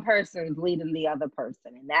one person's leading the other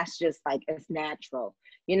person. And that's just like, it's natural.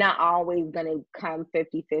 You're not always going to come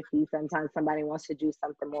 50-50. Sometimes somebody wants to do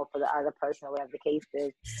something more for the other person or whatever the case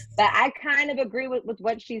is. But I kind of agree with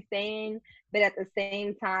what she's saying. But at the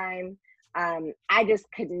same time, I just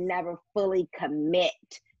could never fully commit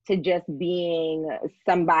to just being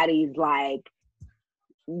somebody's like,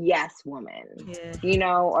 yes woman, you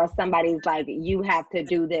know, or somebody's like, you have to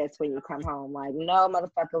do this when you come home. Like, no,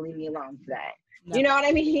 motherfucker, leave me alone today. No. You know what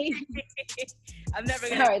I mean? I'm never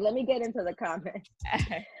gonna. All right, let me get into the comments.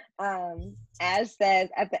 Ash says,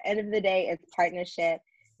 at the end of the day, it's partnership.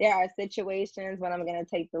 There are situations when I'm going to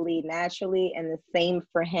take the lead naturally, and the same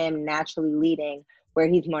for him naturally leading, where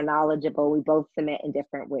he's more knowledgeable. We both submit in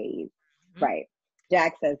different ways. Right.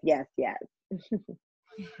 Jack says, yes.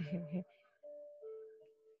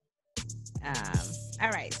 All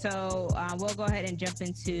right, so we'll go ahead and jump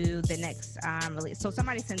into the next release. So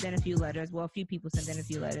somebody sent in a few letters. Well, a few people sent in a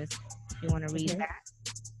few letters. You want to read that?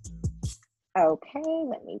 Okay,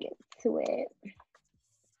 let me get to it.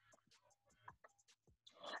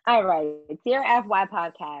 All right, Dear FY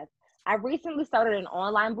Podcast. I recently started an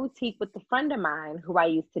online boutique with a friend of mine who I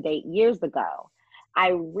used to date years ago.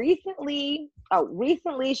 Recently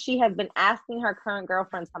she has been asking her current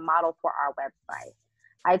girlfriend to model for our website.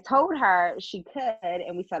 I told her she could,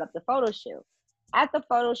 and we set up the photo shoot. At the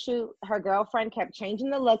photo shoot, her girlfriend kept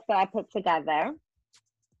changing the looks that I put together.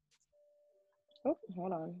 Oh,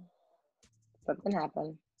 hold on. Something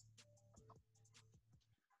happened.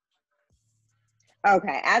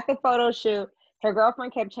 Okay, at the photo shoot, her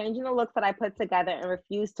girlfriend kept changing the looks that I put together and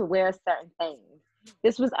refused to wear certain things.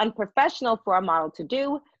 This was unprofessional for a model to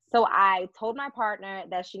do, so I told my partner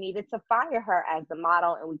that she needed to fire her as the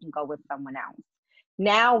model and we can go with someone else.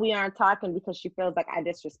 Now we aren't talking because she feels like I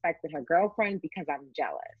disrespected her girlfriend because I'm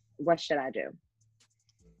jealous. What should I do?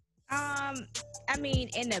 I mean,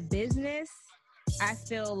 in a business, I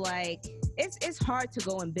feel like it's hard to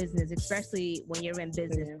go in business, especially when you're in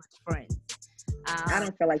business with friends. I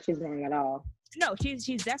don't feel like she's wrong at all. No,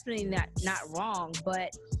 she's definitely not wrong,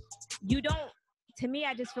 but you don't. To me,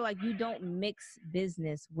 I just feel like you don't mix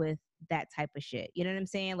business with that type of shit. You know what I'm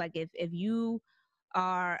saying? Like if you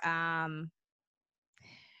are,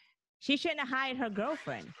 she shouldn't have hired her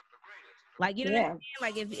girlfriend. Like, you know what I'm saying?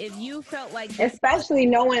 Like if you felt like this, especially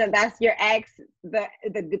knowing that that's your ex,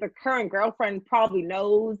 the current girlfriend probably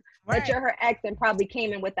knows that you're her ex and probably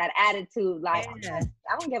came in with that attitude. Like, I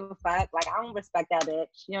don't give a fuck. Like, I don't respect that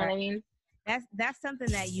bitch. You know what I mean? That's something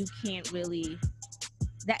that you can't really.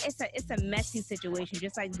 That it's a messy situation,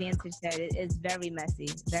 just like Nancy said. It's very messy,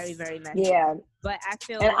 very, very messy. Yeah, but I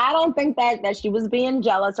feel, and I don't think that she was being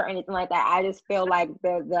jealous or anything like that. I just feel like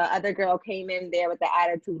the other girl came in there with the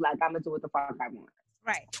attitude like, I'm gonna do what the fuck I want.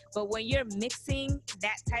 Right, but when you're mixing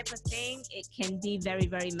that type of thing, it can be very,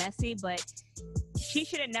 very messy. But she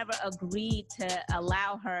should have never agreed to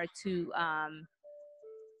allow her to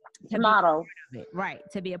model, right,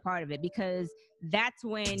 to be a part of it, because that's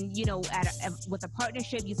when, you know, with a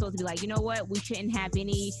partnership, you're supposed to be like, you know what, we shouldn't have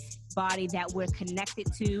anybody that we're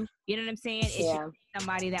connected to. You know what I'm saying? It should be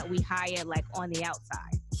somebody that we hire like on the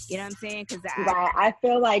outside. You know what I'm saying? Because I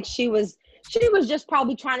feel like she was just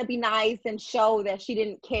probably trying to be nice and show that she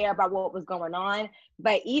didn't care about what was going on.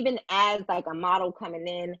 But even as like a model coming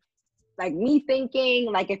in, like me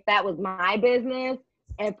thinking like, if that was my business,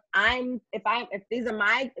 if these are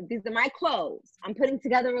my clothes, I'm putting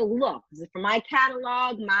together a look. This is for my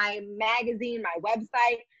catalog, my magazine, my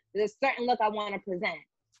website. There's a certain look I want to present.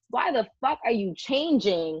 Why the fuck are you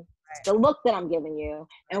changing the look that I'm giving you?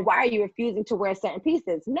 And why are you refusing to wear certain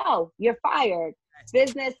pieces? No, you're fired.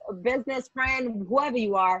 Business friend, whoever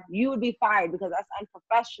you are, you would be fired because that's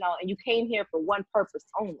unprofessional and you came here for one purpose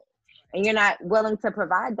only. And you're not willing to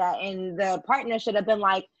provide that. And the partner should have been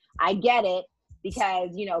like, I get it, because,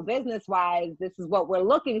 you know, business-wise, this is what we're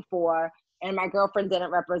looking for, and my girlfriend didn't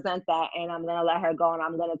represent that, and I'm going to let her go, and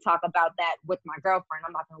I'm going to talk about that with my girlfriend.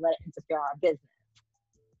 I'm not going to let it interfere our business.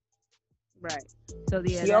 Right. So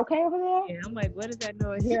you okay over there? Yeah, I'm like, what is that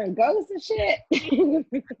noise? Hearing ghosts and shit.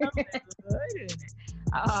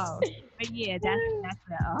 But yeah,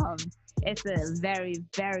 it's a very,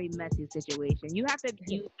 very messy situation. You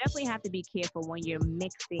definitely have to be careful when you're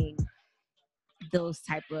mixing those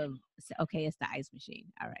type of, okay, it's the ice machine.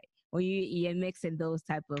 All right. When you're mixing those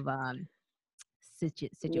type of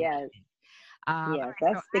situations. Yes. Right,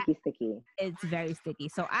 that's so sticky. It's very sticky.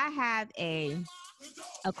 So I have a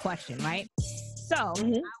question, right? So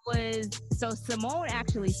so Simone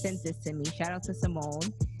actually sent this to me. Shout out to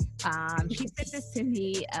Simone. She sent this to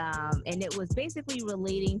me, and it was basically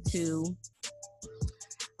relating to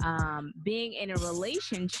being in a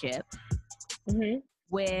relationship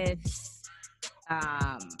with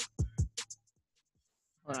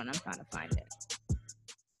hold on, I'm trying to find it.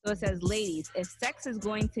 So it says, ladies, if sex is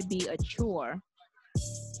going to be a chore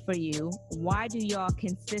for you, why do y'all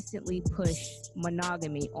consistently push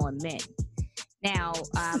monogamy on men? Now,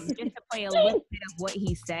 just to play a little bit of what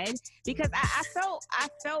he said, because I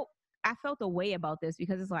felt a way about this,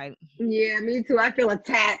 because it's like, yeah, me too. I feel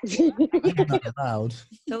attacked. I'm not allowed.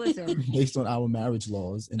 So listen, based on our marriage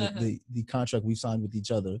laws and the contract we've signed with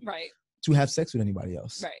each other, right, to have sex with anybody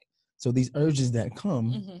else. right. So these urges that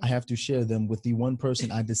come, I have to share them with the one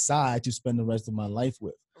person I decide to spend the rest of my life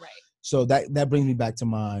with. Right. So that brings me back to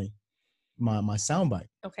my soundbite.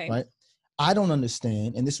 Okay. Right. I don't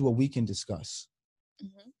understand, and this is what we can discuss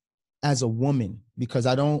as a woman, because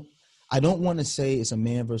I don't want to say it's a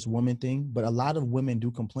man versus woman thing, but a lot of women do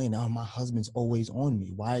complain, oh, my husband's always on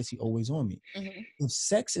me. Why is he always on me? If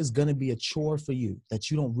sex is going to be a chore for you that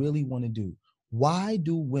you don't really want to do, why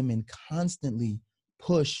do women constantly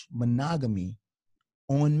push monogamy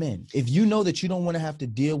on men? If you know that you don't want to have to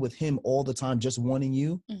deal with him all the time just wanting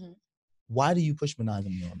you, why do you push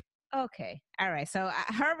monogamy on him? Okay. All right. So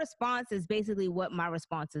her response is basically what my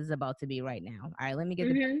response is about to be right now. All right. Let me get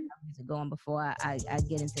the music going before I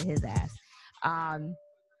get into his ass.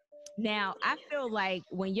 Now, I feel like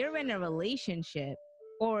when you're in a relationship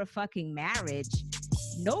or a fucking marriage,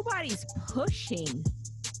 nobody's pushing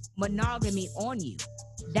monogamy on you.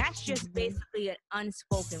 That's just basically an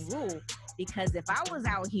unspoken rule, because if I was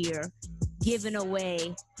out here giving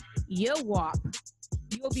away your WAP,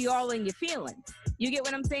 you'll be all in your feelings. You get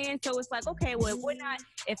what I'm saying? So it's like, okay, well, if we're not,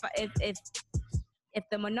 if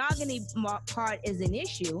the monogamy part is an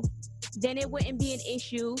issue, then it wouldn't be an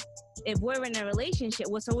issue if we're in a relationship.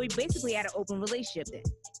 Well, so we're basically at an open relationship then.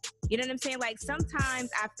 You know what I'm saying? Like,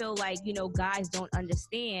 sometimes I feel like, you know, guys don't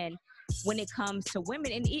understand when it comes to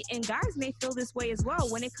women, and guys may feel this way as well.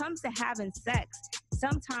 When it comes to having sex,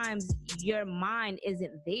 sometimes your mind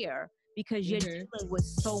isn't there because you're dealing with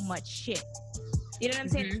so much shit. You know what I'm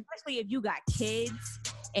saying? Especially if you got kids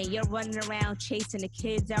and you're running around chasing the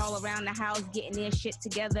kids all around the house, getting their shit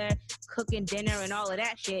together, cooking dinner and all of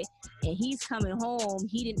that shit. And he's coming home,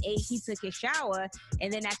 he didn't eat, he took his shower,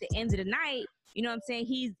 and then at the end of the night, you know what I'm saying?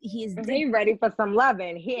 He's ready for some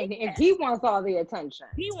loving. He wants all the attention.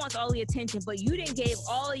 He wants all the attention, but you didn't give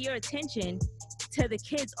all of your attention to the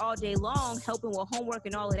kids all day long, helping with homework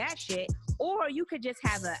and all of that shit. Or you could just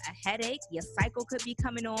have a headache. Your cycle could be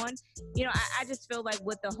coming on. You know, I just feel like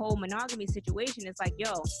with the whole monogamy situation, it's like,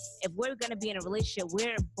 yo, if we're going to be in a relationship,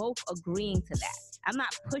 we're both agreeing to that. I'm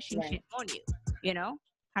not pushing shit on you, you know?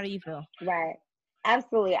 How do you feel? Right.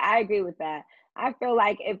 Absolutely. I agree with that. I feel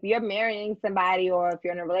like if you're marrying somebody or if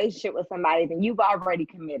you're in a relationship with somebody, then you've already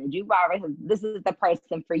committed. This is the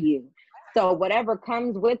person for you. So whatever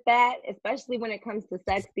comes with that, especially when it comes to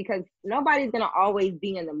sex, because nobody's going to always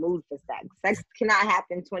be in the mood for sex. Sex cannot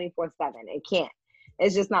happen 24/7. It can't.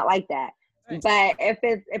 It's just not like that. Right. But if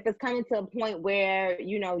it's coming to a point where,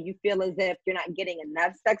 you know, you feel as if you're not getting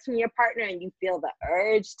enough sex from your partner and you feel the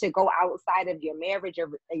urge to go outside of your marriage or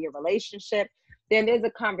your relationship, then there's a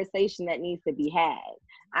conversation that needs to be had.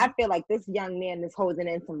 I feel like this young man is holding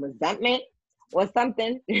in some resentment or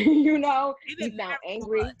something, you know, he sound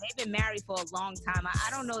angry. They've been married for a long time. I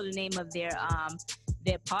don't know the name of their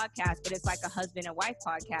podcast, but it's like a husband and wife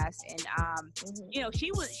podcast. And, you know,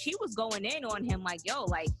 she was going in on him like, yo,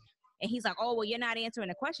 like, and he's like, oh, well, you're not answering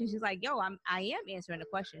the question. She's like, yo, I am answering the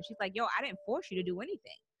question. She's like, yo, I didn't force you to do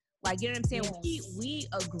anything. Like, you know what I'm saying? Yeah. We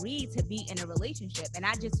agreed to be in a relationship. And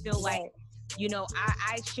I just feel like, you know,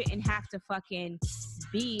 I shouldn't have to fucking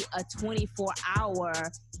be a 24-hour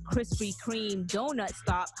Krispy Kreme donut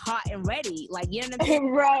stop, hot and ready. Like, you know what I'm saying?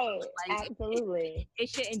 Right. Like, absolutely. It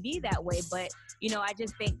shouldn't be that way. But, you know, I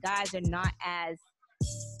just think guys are not as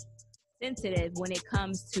sensitive when it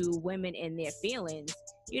comes to women and their feelings,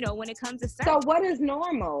 you know, when it comes to sex. So what is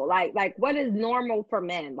normal? Like what is normal for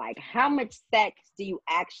men? Like, how much sex do you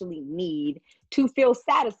actually need to feel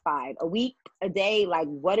satisfied? A week, a day? Like,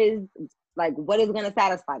 what is going to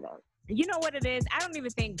satisfy them? You know what it is? I don't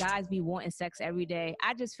even think guys be wanting sex every day.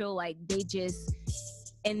 I just feel like they just,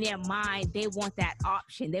 in their mind, they want that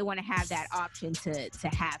option. They want to have that option to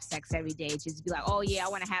have sex every day. Just be like, oh yeah, I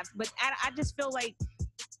want to have, but I just feel like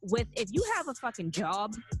if you have a fucking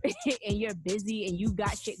job and you're busy and you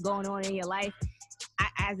got shit going on in your life,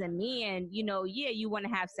 as a man, you know, yeah, you want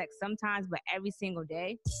to have sex sometimes, but every single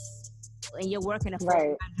day, and you're working a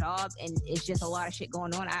full-time job and it's just a lot of shit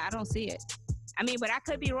going on, I don't see it. I mean, but I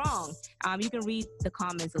could be wrong. You can read the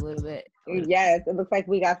comments a little bit. Yes, it looks like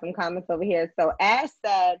we got some comments over here. So Ash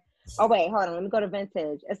said, oh wait, hold on, let me go to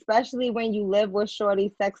Vintage. Especially when you live with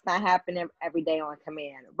shorty, sex not happening every day on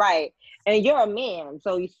command. Right. And you're a man,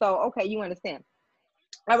 so okay, you understand.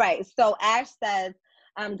 All right, so Ash says,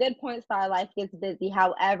 good point, Star. Life gets busy.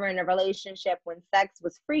 However, in a relationship, when sex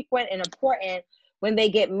was frequent and important, when they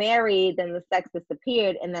get married, then the sex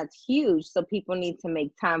disappeared, and that's huge. So people need to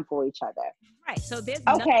make time for each other. Right. So there's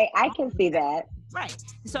I can see that. Right.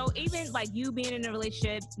 So even like you being in a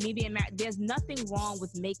relationship, me being married, there's nothing wrong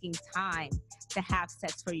with making time to have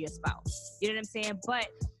sex for your spouse. You know what I'm saying? But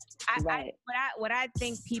what I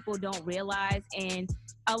think people don't realize, and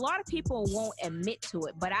a lot of people won't admit to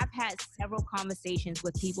it, but I've had several conversations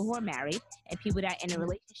with people who are married and people that are in a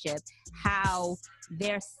relationship, how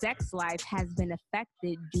their sex life has been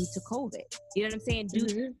affected due to COVID. You know what I'm saying? Due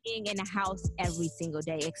to being in the house every single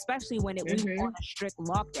day, especially when we were on a strict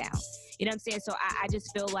lockdown. You know what I'm saying? So I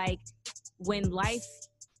just feel like when life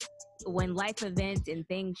events and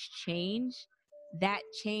things change, that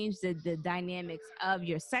changed the dynamics of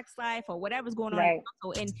your sex life or whatever's going on. Right.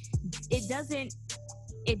 And it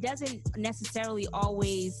doesn't necessarily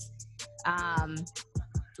always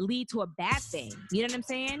lead to a bad thing. You know what I'm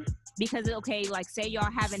saying? Because, okay, like say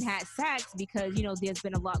y'all haven't had sex because, you know, there's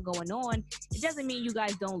been a lot going on. It doesn't mean you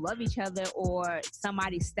guys don't love each other or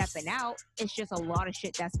somebody's stepping out. It's just a lot of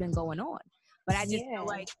shit that's been going on. But I just feel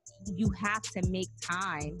like you have to make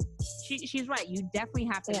time. She's right. You definitely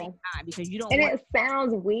have to make time because you don't. And it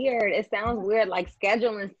sounds weird. It sounds weird, like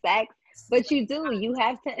scheduling sex, but you do. You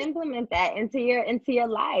have to implement that into your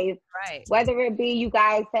life. Right. Whether it be you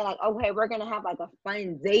guys say like, okay, we're gonna have like a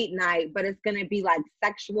fun date night, but it's gonna be like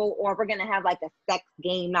sexual, or we're gonna have like a sex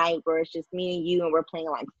game night where it's just me and you and we're playing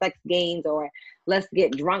like sex games, or let's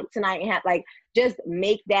get drunk tonight and have like. Just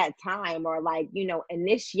make that time, or like, you know,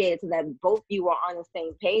 initiate it so that both you are on the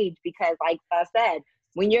same page, because like I said,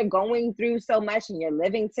 when you're going through so much and you're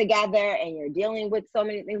living together and you're dealing with so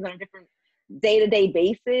many things on a different day-to-day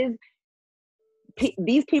basis,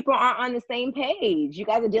 these people aren't on the same page. You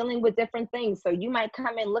guys are dealing with different things. So you might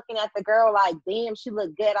come in looking at the girl like, damn, she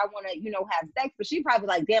look good. I want to, have sex. But she probably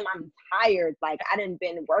like, damn, I'm tired. Like, I done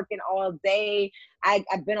been working all day. I've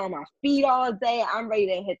been on my feet all day. I'm ready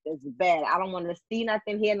to hit this bed. I don't want to see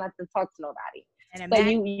nothing, hear nothing, talk to nobody. And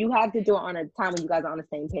imagine, so you have to do it on a time when you guys are on the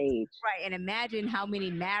same page. Right. And imagine how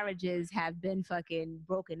many marriages have been fucking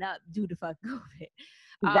broken up due to fucking COVID.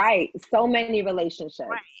 Right. So many relationships.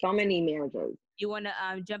 Right. So many marriages. You want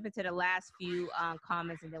to jump into the last few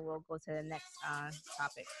comments and then we'll go to the next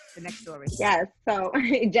topic, the next story. Yes. So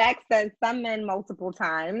Jack says, some men multiple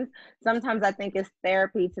times. Sometimes I think it's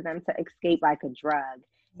therapy to them to escape like a drug.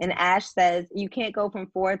 And Ash says, you can't go from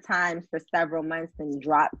 4 times for several months and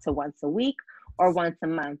drop to once a week or once a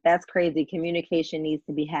month. That's crazy. Communication needs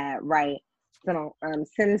to be had. Right. So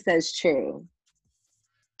Sin says true.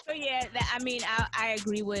 So yeah, I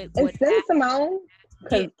agree with what Sin Simone.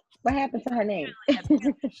 Because what happened to her name?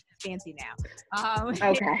 She's fancy now.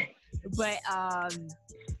 Okay. But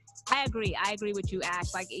I agree. I agree with you,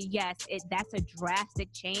 Ash. Like, yes, that's a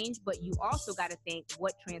drastic change, but you also got to think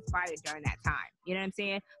what transpired during that time. You know what I'm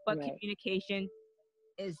saying? But right. Communication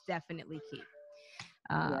is definitely key.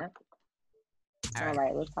 Yeah. All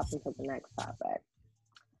right, let's hop into the next topic.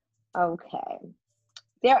 Okay.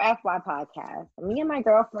 Dear FY Podcast, me and my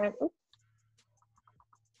girlfriend, we'll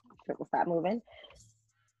stop moving.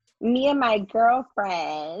 Me and my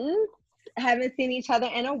girlfriend haven't seen each other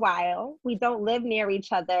in a while. We don't live near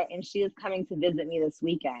each other, and she is coming to visit me this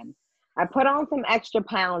weekend. I put on some extra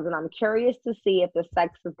pounds, and I'm curious to see if the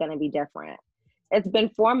sex is going to be different. It's been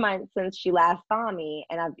 4 months since she last saw me,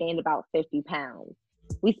 and I've gained about 50 pounds.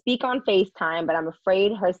 We speak on FaceTime, but I'm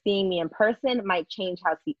afraid her seeing me in person might change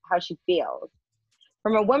how she feels.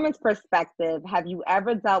 From a woman's perspective, have you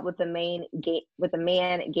ever dealt with a man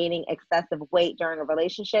gaining excessive weight during a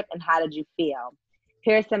relationship, and how did you feel?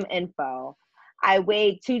 Here's some info. I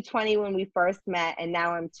weighed 220 when we first met, and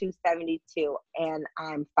now I'm 272, and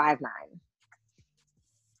I'm 5'9".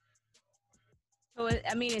 So,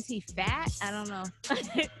 is he fat? I don't know.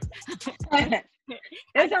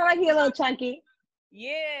 It sounds like he's a little chunky.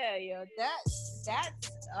 Yeah, yo, that's,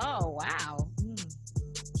 oh, wow.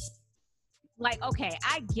 Like, okay,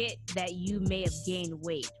 I get that you may have gained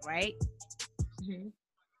weight, right? Mm-hmm.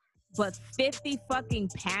 But 50 fucking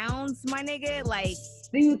pounds, my nigga, like.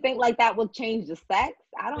 Do you think like that will change the sex?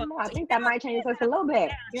 I don't know. I think that might change the sex a little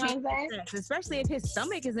bit. You know what I'm saying? Especially if his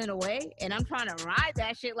stomach is in the way and I'm trying to ride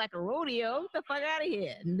that shit like a rodeo. Get the fuck out of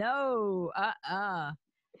here. No,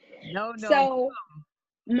 No. So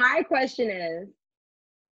my question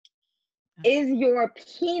is your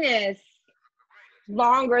penis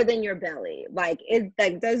longer than your belly?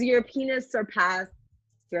 Does your penis surpass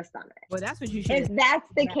your stomach? Well, that's what you should. If that's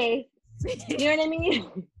the case, you know what I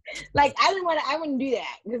mean? Like, I wouldn't do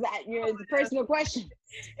that because it's a personal question.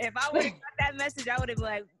 If I would have got that message, I would have been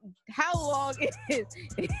like, how long is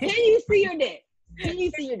Can you see your dick? Can you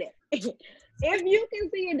see your dick? If you can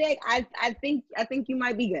see your dick, I think you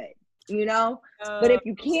might be good, you know? But if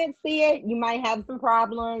you can't see it, you might have some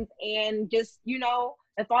problems, and just,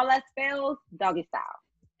 if all else fails, doggy style.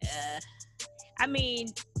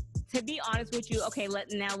 To be honest with you, okay,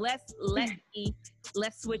 let's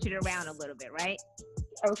switch it around a little bit, right?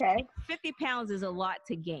 Okay. 50 pounds is a lot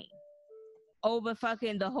to gain. Over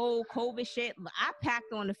fucking the whole COVID shit, I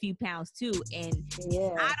packed on a few pounds too, and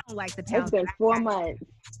yeah. I don't like the pounds. It's been 4 months.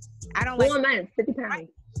 I don't 4 months, 50 pounds. Right?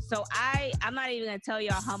 So I'm not even gonna tell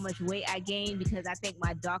y'all how much weight I gained because I think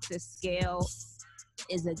my doctor's scale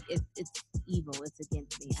is it's evil. It's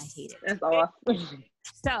against me. I hate it. That's awesome.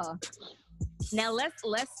 So now let's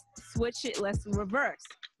switch it. Let's reverse.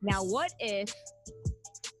 Now, what if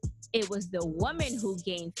it was the woman who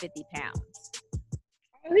gained 50 pounds?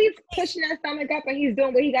 He's pushing that stomach up and he's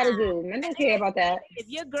doing what he got to do. I don't care about that. If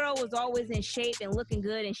your girl was always in shape and looking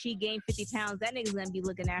good and she gained 50 pounds, that nigga's going to be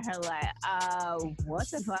looking at her like, what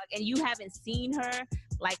the fuck? And you haven't seen her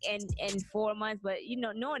like in 4 months, but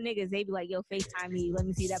knowing niggas, they be like, yo, FaceTime me, let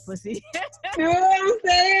me see that pussy. You know what I'm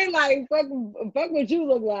saying? Like, fuck what you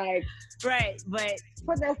look like. Right, but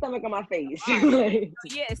put that stomach on my face.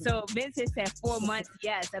 Yeah, so Vincent said 4 months.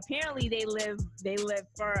 Yes, apparently they live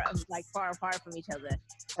far apart from each other.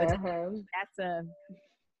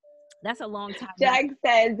 That's a long time. Jack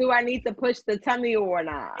says, do I need to push the tummy or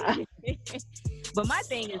not? But my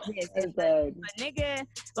thing is this: a nigga,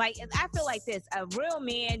 like, I feel like this. A real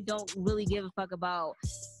man don't really give a fuck about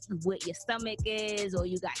what your stomach is, or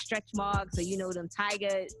you got stretch marks, or you know them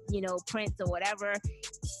tiger, you know, prints or whatever,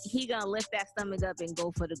 he gonna lift that stomach up and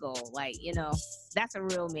go for the goal. Like, you know, that's a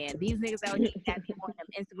real man. These niggas out here that be on them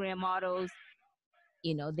Instagram models,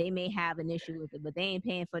 you know, they may have an issue with it, but they ain't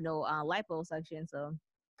paying for no liposuction. So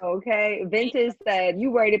Okay, Vintage said you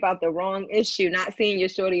worried about the wrong issue. Not seeing your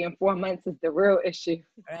shorty in 4 months is the real issue.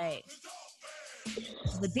 right.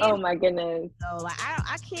 But Oh my goodness. So like,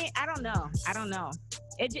 I don't know.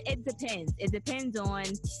 It depends. It depends on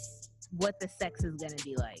what the sex is gonna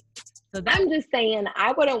be like. So I'm just saying,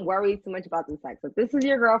 I wouldn't worry too much about the sex. If this is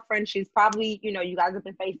your girlfriend, she's probably, you know, you guys have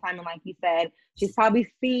been FaceTiming, like you said. She's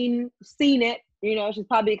probably seen it. You know, she's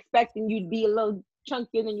probably expecting you to be a little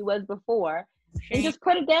chunkier than you was before, and just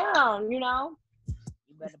put it down. You know,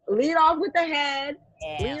 lead off with the head.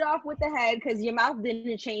 Yeah. Lead off with the head, because your mouth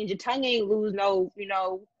didn't change. Your tongue ain't lose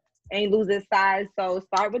ain't lose its size. So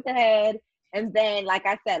start with the head. And then, like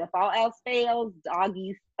I said, if all else fails,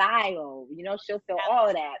 doggy style. You know, she'll feel all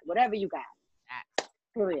of that, whatever you got.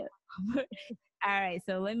 Period. All right,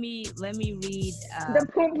 so let me read. The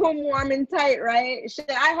poom poom warm and tight, right? Shit,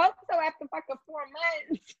 I hope so after fucking 4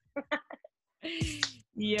 months.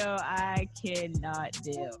 Yo, I cannot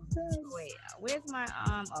do. Wait, where's my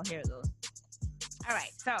Oh, here it goes. All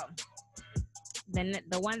right, so then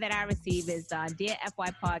the one that I received is Dear FY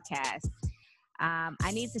Podcast.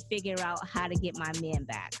 I need to figure out how to get my man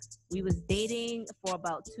back. We was dating for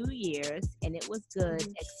about 2 years, and it was good,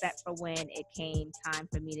 except for when it came time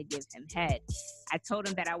for me to give him head. I told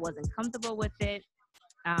him that I wasn't comfortable with it,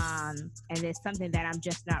 and it's something that I'm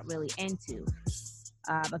just not really into.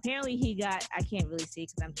 Apparently he got, I can't really see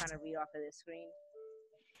because I'm trying to read off of this screen.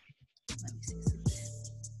 Let me see something.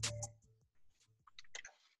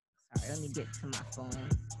 Sorry, let me get to my phone.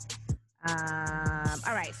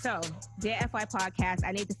 All right, so Dear FY Podcast,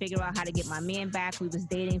 I need to figure out how to get my man back. We was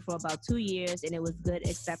dating for about 2 years, and it was good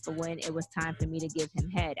except for when it was time for me to give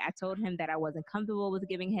him head. I told him that I wasn't comfortable with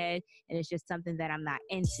giving head, and it's just something that I'm not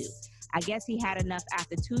into. I guess he had enough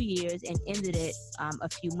after 2 years and ended it a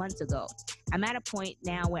few months ago. I'm at a point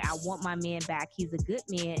now where I want my man back. He's a good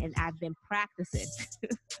man, and I've been practicing.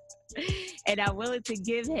 And I'm willing to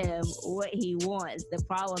give him what he wants. The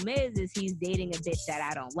problem is he's dating a bitch that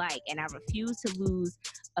I don't like, and I refuse to lose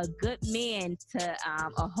a good man to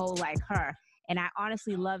a hoe like her. And I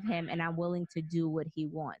honestly love him, and I'm willing to do what he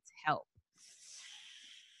wants. Help.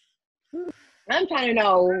 I'm trying to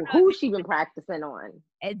know who she been practicing on.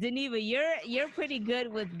 And Geneva, you're pretty good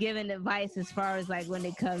with giving advice as far as like when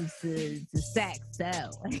it comes to sex. So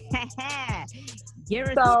give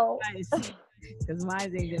her some advice. Because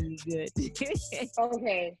mine ain't gonna be good.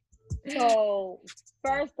 Okay. So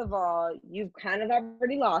first of all, you've kind of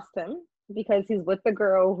already lost him because he's with the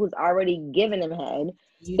girl who's already given him head.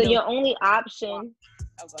 So your only option.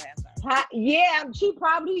 Oh, go ahead. Yeah, she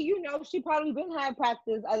probably been had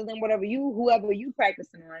practice other than whoever you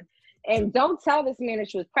practicing on. And don't tell this man that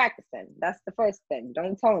she was practicing. That's the first thing.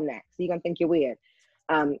 Don't tell him that. So you're gonna think you're weird.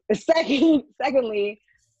 Secondly,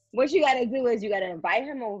 what you got to do is you got to invite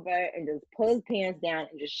him over and just pull his pants down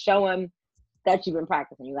and just show him that you've been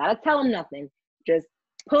practicing. You got to tell him nothing. Just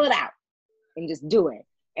pull it out and just do it.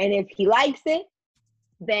 And if he likes it,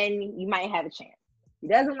 then you might have a chance. If he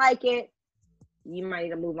doesn't like it, you might need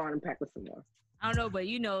to move on and practice some more. I don't know, but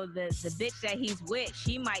you know, the bitch that he's with,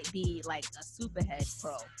 she might be like a superhead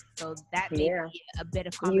pro. So that may be a bit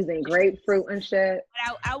of using grapefruit and shit.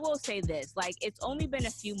 But I will say this, like, it's only been a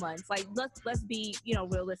few months. Like, let's be, you know,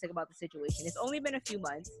 realistic about the situation. It's only been a few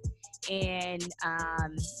months, and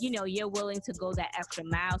you know, you're willing to go that extra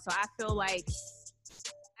mile. So I feel like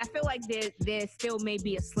there still may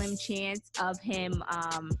be a slim chance of him,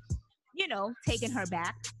 you know, taking her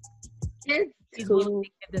back. He's willing to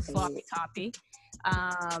give the sloppy toppy.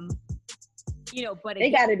 You know, but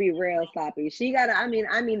they gotta be real sloppy. She gotta, I mean,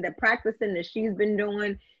 the practicing that she's been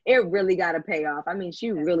doing, it really gotta pay off. I mean,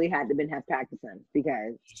 she really had to have practicing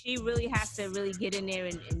because she really has to really get in there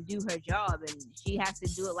and do her job, and she has to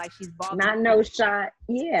do it like she's bobbing. Not no shot.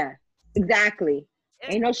 Yeah, exactly.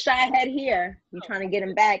 Ain't no shot head here. You trying to get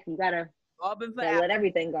him back, you gotta let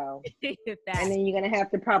everything go. And then you're gonna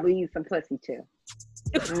have to probably use some pussy too.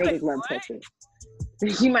 Niggas love pussy.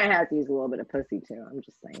 You might have to use a little bit of pussy too. I'm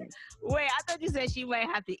just saying. Wait, I thought you said she might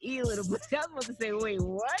have to eat a little bit. I was about to say, wait,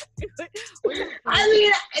 what? I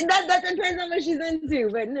mean, that depends on what she's into,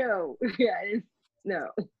 but no. Yeah, no.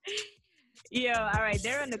 Yeah, all right.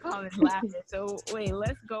 They're in the comments laughing. So wait,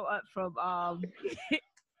 let's go up from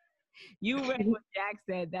you read what Jack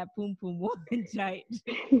said, that poom poom woman tight.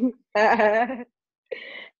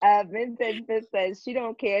 Vincent says she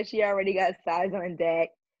don't care. She already got size on deck.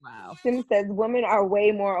 Wow. Sim says women are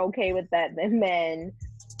way more okay with that than men.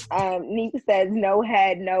 Neek says no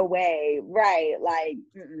head, no way. Right, like,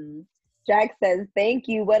 Jack says, thank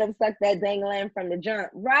you. What if suck that dangling from the jump?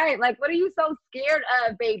 Right, like, what are you so scared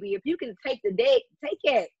of, baby? If you can take the dick, take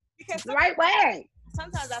it. Because the right way.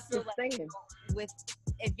 Sometimes I feel like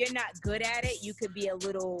if you're not good at it, you could be a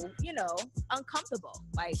little, uncomfortable.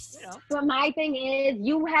 Like, But my thing is,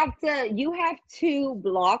 you have to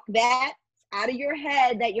block that out of your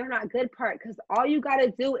head that you're not good part, because all you got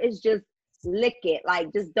to do is just lick it.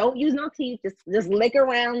 Like, just don't use no teeth. Just lick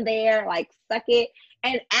around there, like suck it,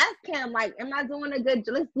 and ask him, like, am I doing a good?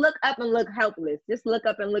 Let's look up and look helpless. Just look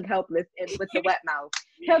up and look helpless, and with the wet mouth,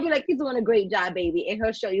 he'll be like, you're doing a great job, baby, and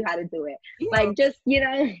he'll show you how to do it. Like, just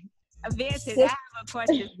Advances, I have a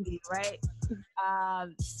question for you, right?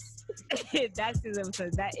 That's his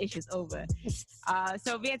episode. That issue's over.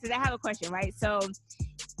 So Advances, I have a question, right? So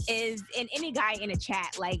is in any guy in a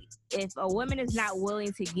chat, like, if a woman is not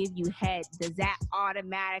willing to give you head, does that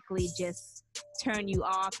automatically just turn you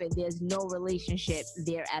off and there's no relationship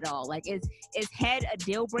there at all? Like, is head a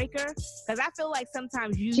deal breaker? Because I feel like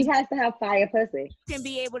sometimes she has to have fire pussy. You can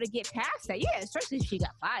be able to get past that. Yeah, especially if she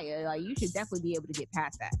got fire. Like, you should definitely be able to get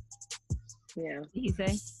past that. Yeah. What did he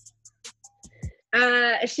say?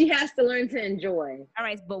 She has to learn to enjoy. All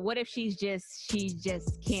right, but what if she just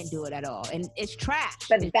can't do it at all and it's trash?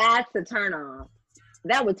 But that's a turn off.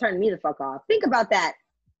 That would turn me the fuck off. Think about that.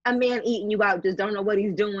 A man eating you out, just don't know what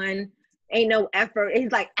he's doing. Ain't no effort.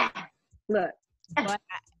 He's like, look.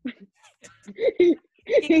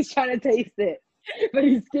 He's trying to taste it, but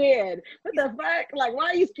he's scared. What the fuck? Like, why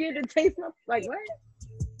are you scared to taste my? Like, what?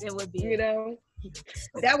 It would be.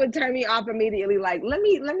 That would turn me off immediately. Like, let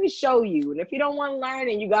me show you. And if you don't want to learn,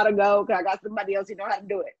 and you gotta go, because I got somebody else who know how to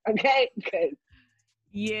do it. Okay? Because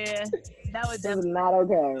that would definitely not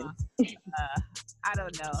okay. I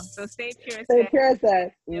don't know. So Stay Pure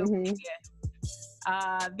said.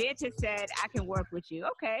 Beatrice said, I can work with you.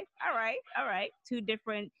 Okay. All right. Two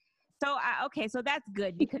different. So, so that's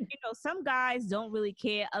good, because, some guys don't really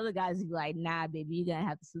care. Other guys be like, nah, baby, you're going to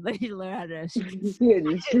have to learn how to.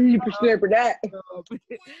 You prepare for that. All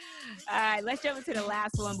right, let's jump into the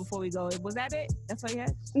last one before we go. Was that it? That's all you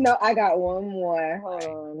had? No, I got one more.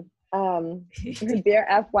 Hold on. Dear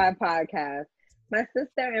FY Podcast. My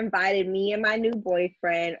sister invited me and my new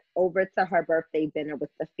boyfriend over to her birthday dinner with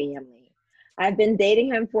the family. I've been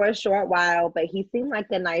dating him for a short while, but he seemed like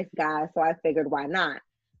a nice guy, so I figured, why not?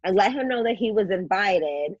 I let him know that he was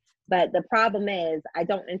invited, but the problem is I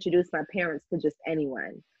don't introduce my parents to just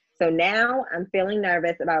anyone. So now I'm feeling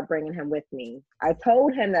nervous about bringing him with me. I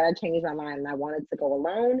told him that I changed my mind and I wanted to go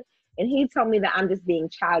alone, and he told me that I'm just being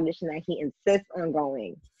childish and that he insists on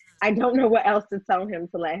going. I don't know what else to tell him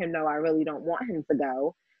to let him know I really don't want him to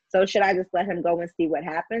go. So should I just let him go and see what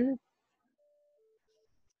happens?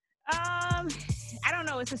 I don't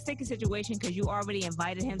know. It's a sticky situation because you already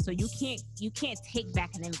invited him, so you can't take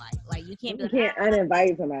back an invite. Like, you can't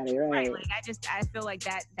uninvite somebody, right? Like, I feel like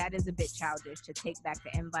that is a bit childish to take back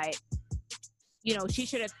the invite. She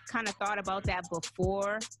should have kind of thought about that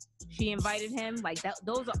before she invited him. Like,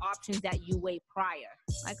 those are options that you weigh prior.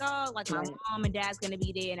 Like, my mom and dad's gonna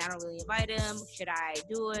be there and I don't really invite him. Should I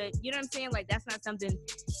do it? You know what I'm saying? Like, that's not something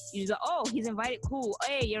you go, oh, he's invited, cool. Oh,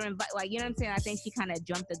 hey, you're invited. Like, you know what I'm saying? I think she kind of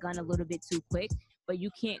jumped the gun a little bit too quick, but you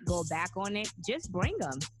can't go back on it. Just bring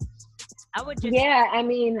them. I would just. Yeah, I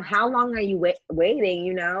mean, how long are you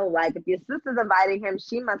waiting? Like, if your sister's inviting him,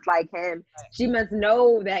 she must like him. She must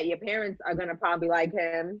know that your parents are gonna probably like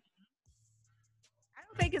him. I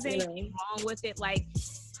don't think there's anything wrong with it. Like,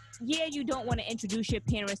 yeah, you don't want to introduce your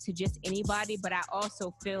parents to just anybody, but I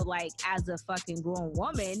also feel like as a fucking grown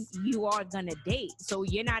woman, you are gonna date. So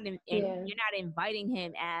you're not you're not inviting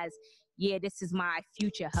him as, yeah, this is my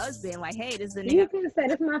future husband. Like, hey, this is a nigga. You can say,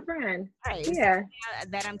 this is my friend. Right. Yeah.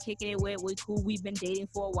 That I'm kicking it with. We cool. We've been dating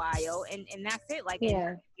for a while, and that's it. Like,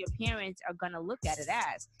 your parents are gonna look at it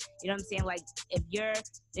as, you know what I'm saying? Like,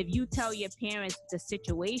 if you tell your parents the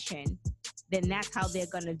situation, then that's how they're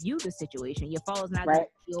gonna view the situation. Your father's not gonna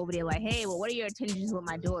be over there like, hey, well, what are your intentions with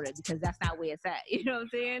my daughter? Because that's not where it's at. You know what I'm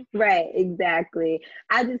saying? Right, exactly.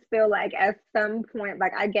 I just feel like at some point,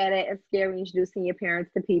 like, I get it, it's scary introducing your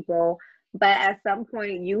parents to people, but at some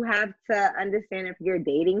point you have to understand, if you're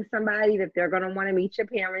dating somebody, that they're gonna want to meet your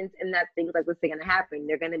parents, and that things like this are gonna happen.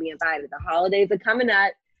 They're gonna be invited. The holidays are coming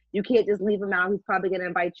up. You can't just leave him out. He's probably gonna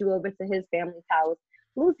invite you over to his family's house.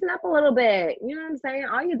 Loosen up a little bit. You know what I'm saying?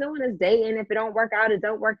 All you're doing is dating. If it don't work out, it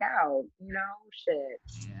don't work out. Shit.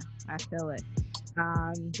 Yeah, I feel it.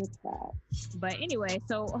 But anyway,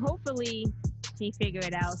 so hopefully he figure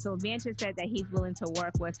it out. So Vancha said that he's willing to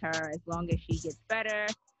work with her as long as she gets better.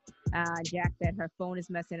 Jack said her phone is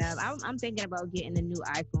messing up. I'm thinking about getting a new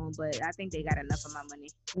iPhone, but I think they got enough of my money.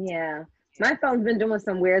 Yeah. My phone's been doing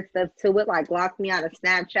some weird stuff too. It like locked me out of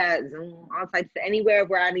Snapchat, Zoom, all types of anywhere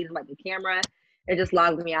where I needed like a camera. It just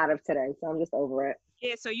logged me out of today. So I'm just over it.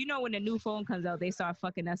 Yeah, so you know when the new phone comes out, they start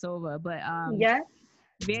fucking us over. But Yeah.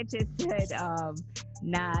 Vantage said,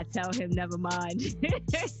 nah, tell him never mind. She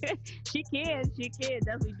can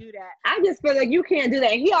definitely do that. I just feel like you can't do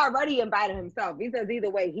that. He already invited himself. He says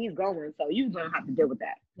either way he's going, so you don't have to deal with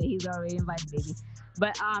that. He's already invited, baby.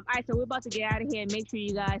 But all right, so we're about to get out of here. Make sure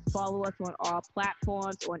you guys follow us on all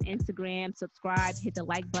platforms, on Instagram, subscribe, hit the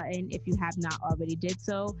like button if you have not already did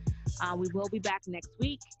so. We will be back next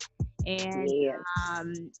week. And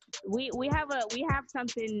we have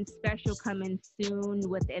something special coming soon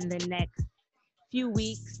within the next few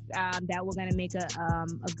weeks that we're gonna make a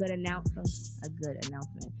good announcement.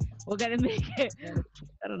 We're gonna make it.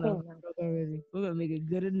 I don't know. We're gonna make a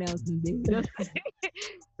good announcement, baby.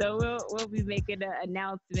 So we'll be making an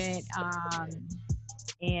announcement.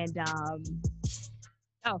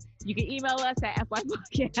 You can email us at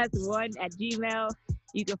fypodcast1@gmail.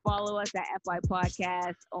 You can follow us at FY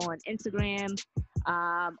Podcast on Instagram.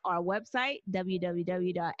 Our website,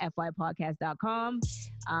 www.fypodcast.com.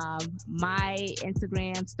 My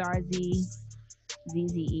Instagram, StarZee,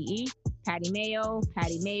 Patty Mayo,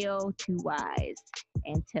 2 Y's.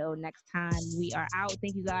 Until next time, we are out.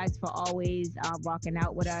 Thank you guys for always rocking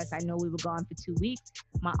out with us. I know we were gone for 2 weeks.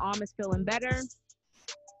 My arm is feeling better.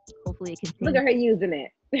 Hopefully it continues. Look at her using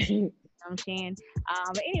it. I'm saying.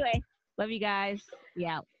 But anyway, love you guys. We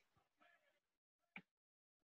out.